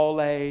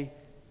all-A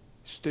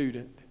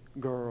student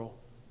girl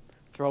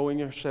throwing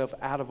herself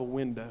out of a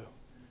window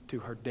to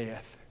her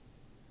death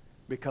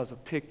because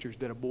of pictures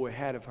that a boy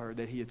had of her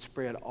that he had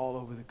spread all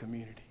over the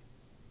community.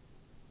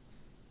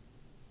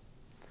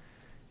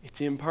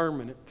 It's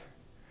impermanent,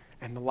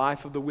 and the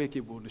life of the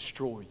wicked will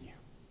destroy you.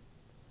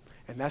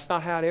 And that's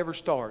not how it ever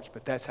starts,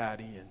 but that's how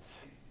it ends.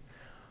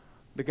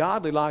 The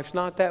godly life's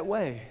not that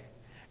way.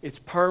 It's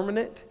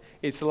permanent,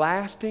 it's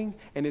lasting,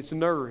 and it's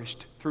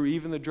nourished through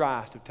even the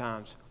driest of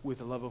times with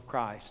the love of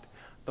Christ.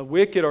 The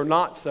wicked are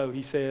not so,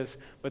 he says,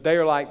 but they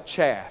are like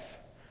chaff,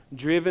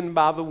 driven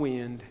by the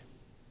wind.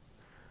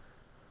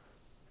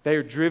 They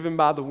are driven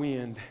by the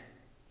wind.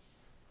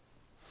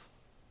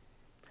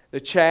 The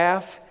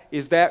chaff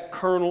is that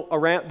kernel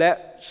around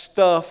that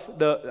stuff.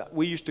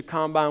 We used to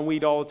combine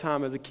wheat all the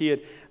time as a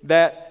kid.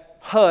 That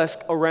husk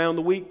around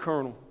the wheat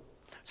kernel.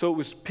 So it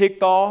was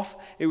picked off,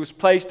 it was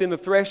placed in the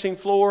threshing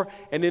floor,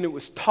 and then it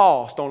was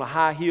tossed on a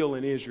high hill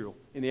in Israel.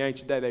 In the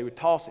ancient day, they would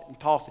toss it and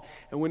toss it.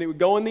 And when it would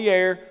go in the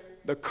air,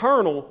 the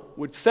kernel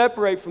would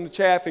separate from the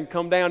chaff and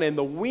come down, and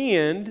the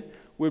wind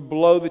would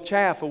blow the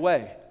chaff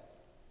away.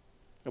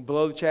 And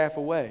blow the chaff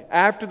away.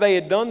 After they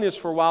had done this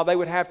for a while, they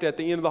would have to, at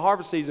the end of the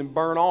harvest season,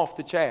 burn off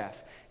the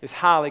chaff. It's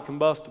highly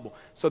combustible.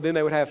 So then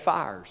they would have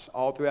fires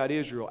all throughout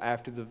Israel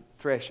after the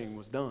threshing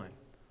was done.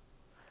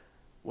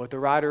 What the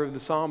writer of the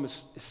psalm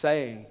is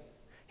saying,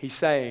 he's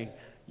saying,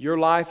 your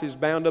life is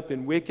bound up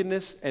in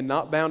wickedness and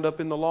not bound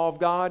up in the law of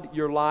God.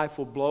 Your life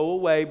will blow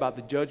away by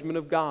the judgment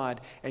of God,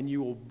 and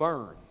you will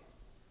burn.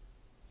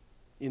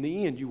 In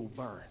the end, you will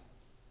burn.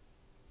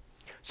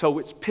 So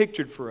it's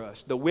pictured for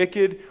us. The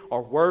wicked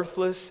are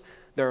worthless.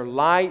 They're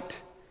light.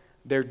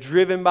 They're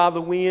driven by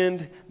the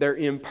wind. They're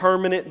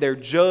impermanent. They're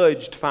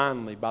judged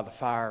finally by the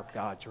fire of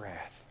God's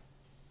wrath.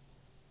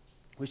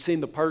 We've seen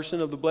the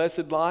person of the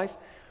blessed life.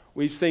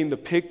 We've seen the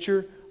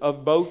picture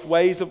of both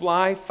ways of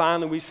life.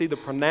 Finally, we see the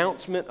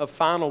pronouncement of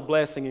final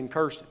blessing and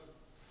cursing.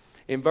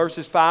 In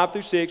verses 5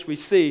 through 6, we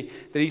see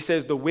that he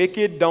says, the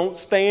wicked don't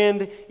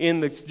stand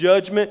in the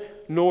judgment,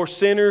 nor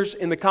sinners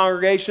in the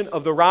congregation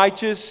of the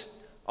righteous.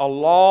 A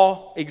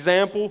law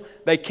example.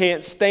 They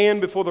can't stand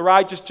before the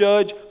righteous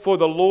judge, for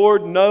the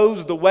Lord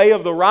knows the way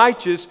of the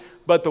righteous,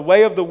 but the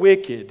way of the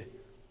wicked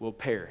will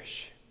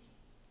perish.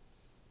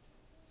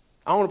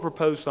 I want to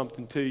propose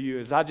something to you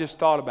as I just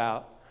thought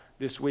about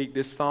this week,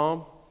 this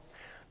psalm.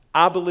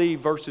 I believe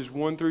verses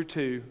 1 through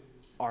 2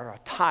 are a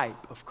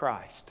type of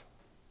Christ.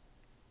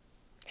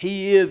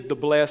 He is the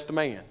blessed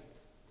man.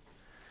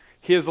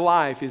 His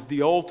life is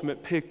the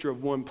ultimate picture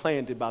of one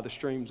planted by the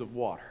streams of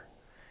water.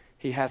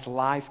 He has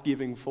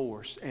life-giving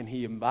force, and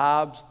he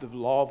imbibes the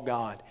law of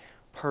God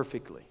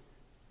perfectly.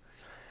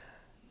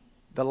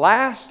 The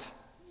last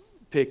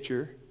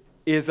picture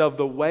is of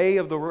the way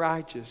of the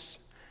righteous.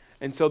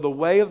 And so the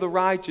way of the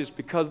righteous,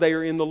 because they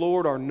are in the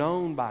Lord, are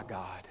known by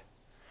God.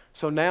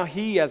 So now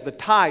he, as the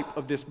type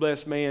of this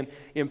blessed man,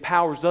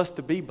 empowers us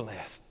to be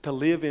blessed, to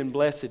live in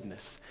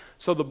blessedness.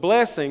 So the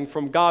blessing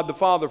from God the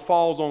Father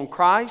falls on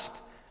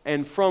Christ,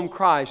 and from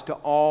Christ to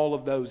all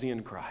of those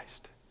in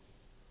Christ.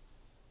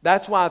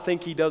 That's why I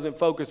think he doesn't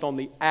focus on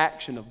the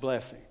action of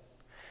blessing.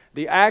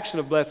 The action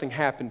of blessing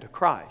happened to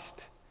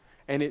Christ,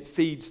 and it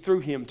feeds through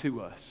him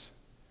to us.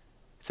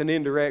 It's an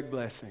indirect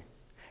blessing.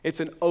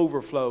 It's an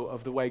overflow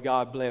of the way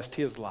God blessed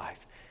his life.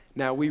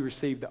 Now we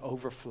receive the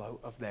overflow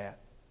of that.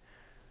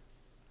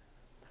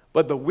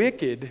 But the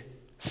wicked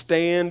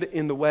stand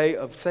in the way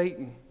of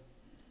Satan,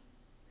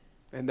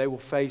 and they will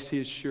face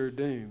his sure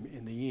doom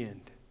in the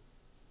end.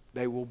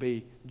 They will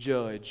be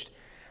judged.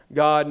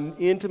 God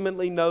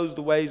intimately knows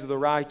the ways of the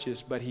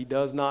righteous, but he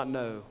does not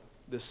know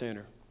the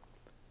sinner.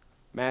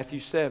 Matthew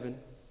 7.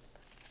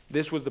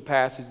 This was the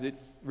passage that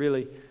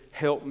really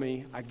helped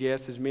me, I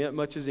guess, as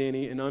much as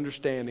any in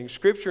understanding.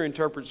 Scripture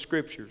interprets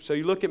Scripture. So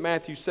you look at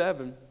Matthew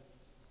 7,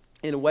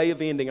 in a way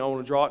of ending, I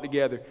want to draw it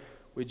together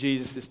with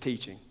Jesus'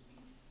 teaching.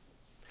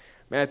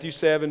 Matthew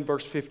 7,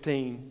 verse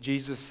 15,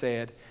 Jesus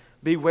said,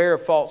 Beware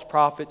of false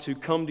prophets who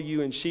come to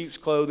you in sheep's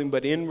clothing,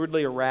 but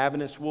inwardly are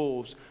ravenous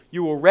wolves.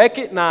 You will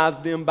recognize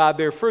them by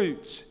their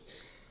fruits.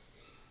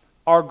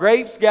 Are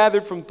grapes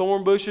gathered from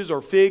thorn bushes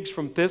or figs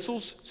from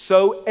thistles?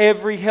 So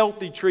every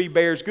healthy tree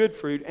bears good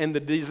fruit, and the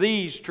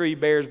diseased tree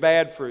bears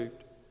bad fruit.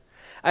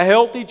 A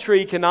healthy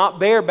tree cannot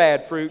bear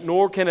bad fruit,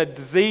 nor can a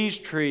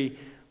diseased tree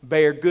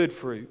bear good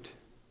fruit.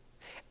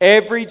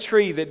 Every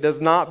tree that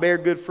does not bear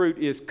good fruit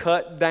is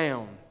cut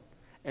down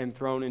and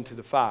thrown into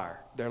the fire.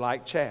 They're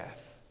like chaff.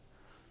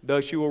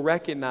 Thus you will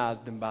recognize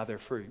them by their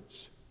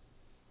fruits.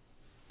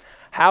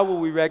 How will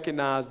we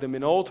recognize them,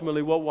 and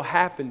ultimately what will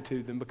happen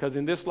to them? Because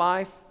in this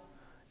life,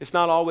 it's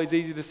not always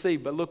easy to see.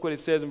 But look what it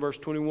says in verse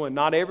 21.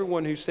 Not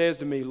everyone who says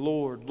to me,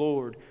 Lord,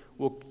 Lord,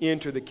 will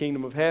enter the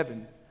kingdom of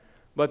heaven,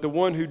 but the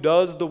one who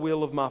does the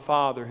will of my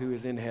Father who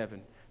is in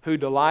heaven, who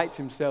delights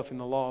himself in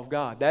the law of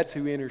God. That's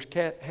who enters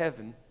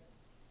heaven.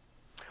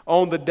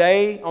 On that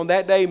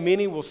day,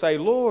 many will say,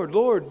 Lord,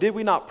 Lord, did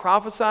we not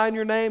prophesy in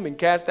your name and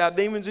cast out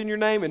demons in your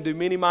name and do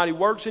many mighty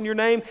works in your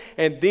name?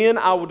 And then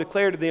I will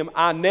declare to them,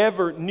 I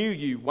never knew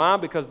you. Why?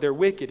 Because they're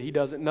wicked. He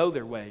doesn't know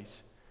their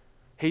ways.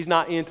 He's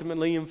not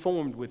intimately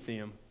informed with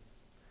them.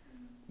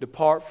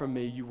 Depart from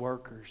me, you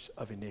workers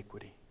of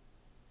iniquity.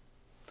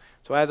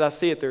 So as I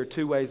see it, there are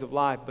two ways of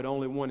life, but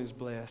only one is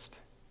blessed.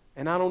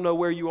 And I don't know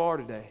where you are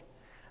today.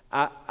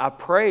 I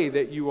pray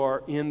that you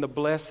are in the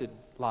blessed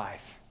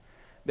life,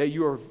 that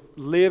you are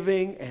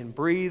living and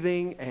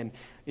breathing and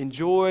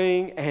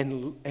enjoying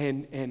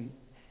and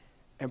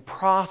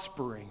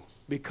prospering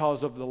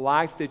because of the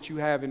life that you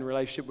have in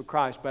relationship with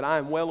Christ. But I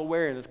am well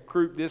aware in a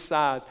group this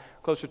size,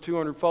 close to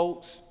 200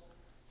 folks,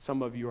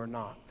 some of you are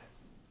not.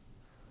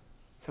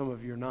 Some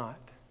of you are not.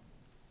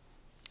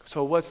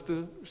 So what's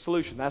the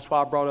solution? That's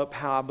why I brought up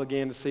how I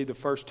began to see the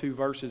first two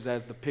verses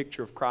as the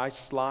picture of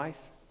Christ's life.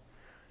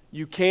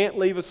 You can't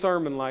leave a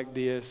sermon like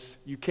this.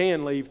 You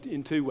can leave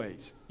in two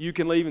ways. You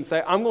can leave and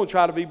say, I'm going to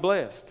try to be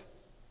blessed.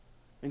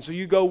 And so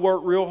you go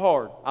work real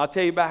hard. I'll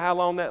tell you about how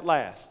long that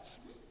lasts.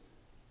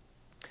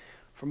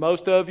 For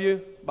most of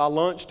you, by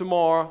lunch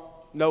tomorrow,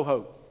 no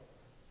hope.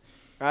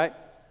 Right?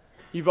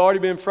 You've already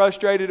been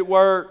frustrated at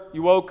work.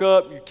 You woke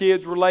up, your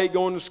kids were late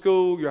going to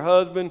school. Your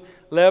husband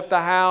left the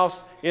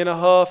house in a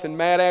huff and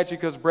mad at you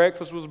because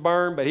breakfast was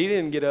burned, but he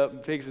didn't get up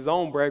and fix his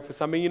own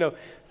breakfast. I mean,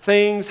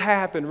 things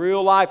happen,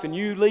 real life, and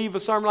you leave a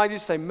sermon like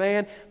this and say,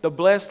 man, the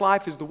blessed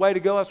life is the way to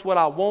go. That's what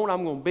I want.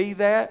 I'm going to be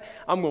that.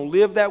 I'm going to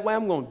live that way.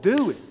 I'm going to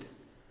do it.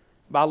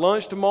 By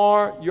lunch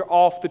tomorrow, you're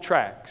off the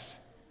tracks.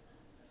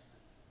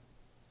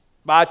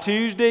 By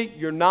Tuesday,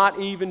 you're not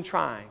even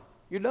trying.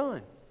 You're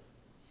done.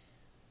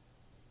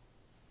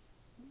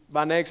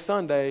 By next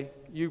Sunday,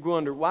 you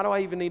wonder, why do I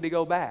even need to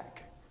go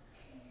back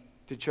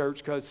to church?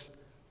 Because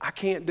I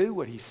can't do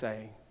what he's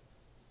saying.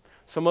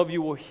 Some of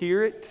you will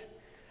hear it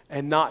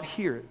and not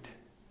hear it.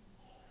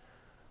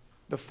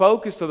 The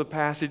focus of the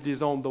passage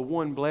is on the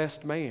one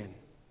blessed man,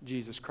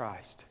 Jesus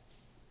Christ,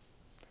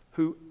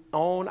 who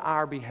on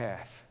our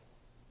behalf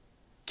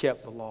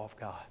kept the law of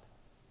God.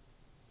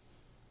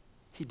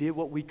 He did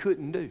what we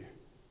couldn't do.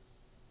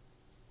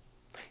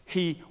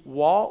 He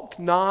walked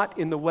not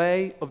in the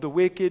way of the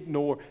wicked,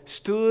 nor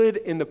stood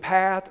in the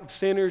path of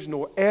sinners,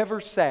 nor ever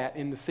sat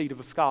in the seat of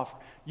a scoffer.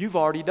 You've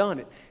already done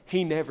it.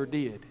 He never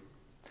did.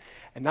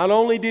 And not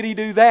only did he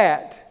do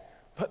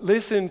that, but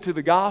listen to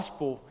the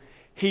gospel.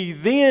 He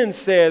then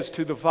says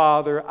to the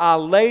Father, I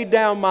laid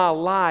down my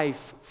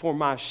life for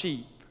my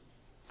sheep.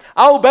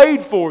 I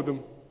obeyed for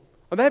them.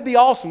 Well, that'd be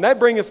awesome. That'd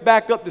bring us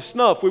back up to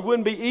snuff. We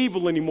wouldn't be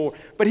evil anymore.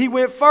 But he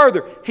went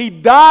further. He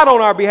died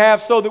on our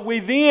behalf so that we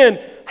then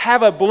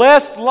have a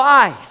blessed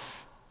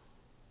life.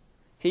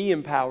 He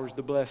empowers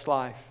the blessed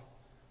life.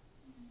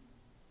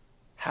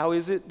 How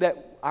is it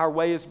that our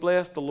way is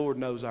blessed? The Lord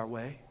knows our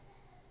way.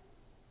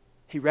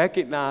 He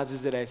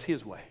recognizes it as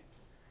His way.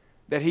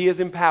 That He is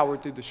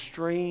empowered through the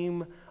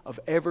stream of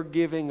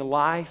ever-giving,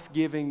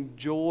 life-giving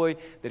joy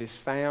that is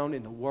found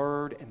in the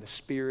Word and the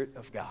Spirit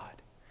of God.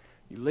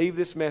 You leave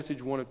this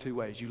message one of two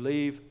ways. You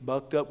leave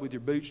bucked up with your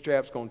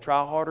bootstraps, going to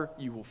try harder,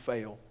 you will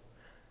fail.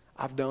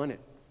 I've done it.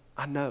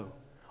 I know.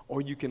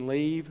 Or you can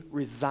leave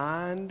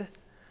resigned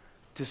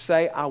to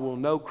say, I will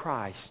know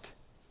Christ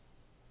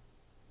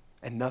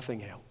and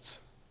nothing else.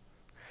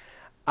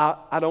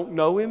 I don't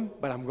know Him,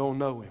 but I'm going to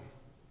know Him.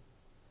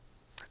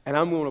 And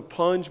I'm going to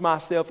plunge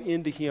myself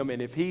into Him,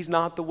 and if He's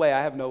not the way,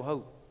 I have no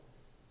hope.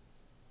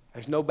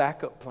 There's no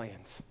backup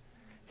plans.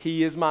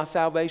 He is my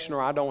salvation,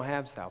 or I don't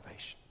have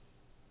salvation.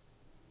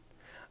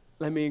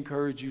 Let me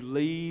encourage you,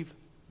 leave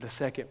the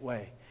second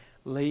way.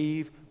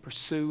 Leave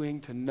pursuing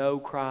to know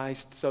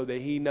Christ so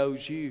that He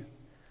knows you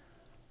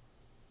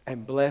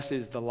and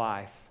blesses the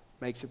life,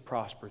 makes it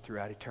prosper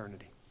throughout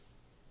eternity.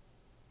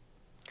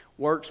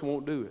 Works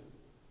won't do it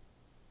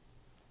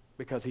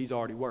because He's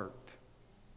already worked.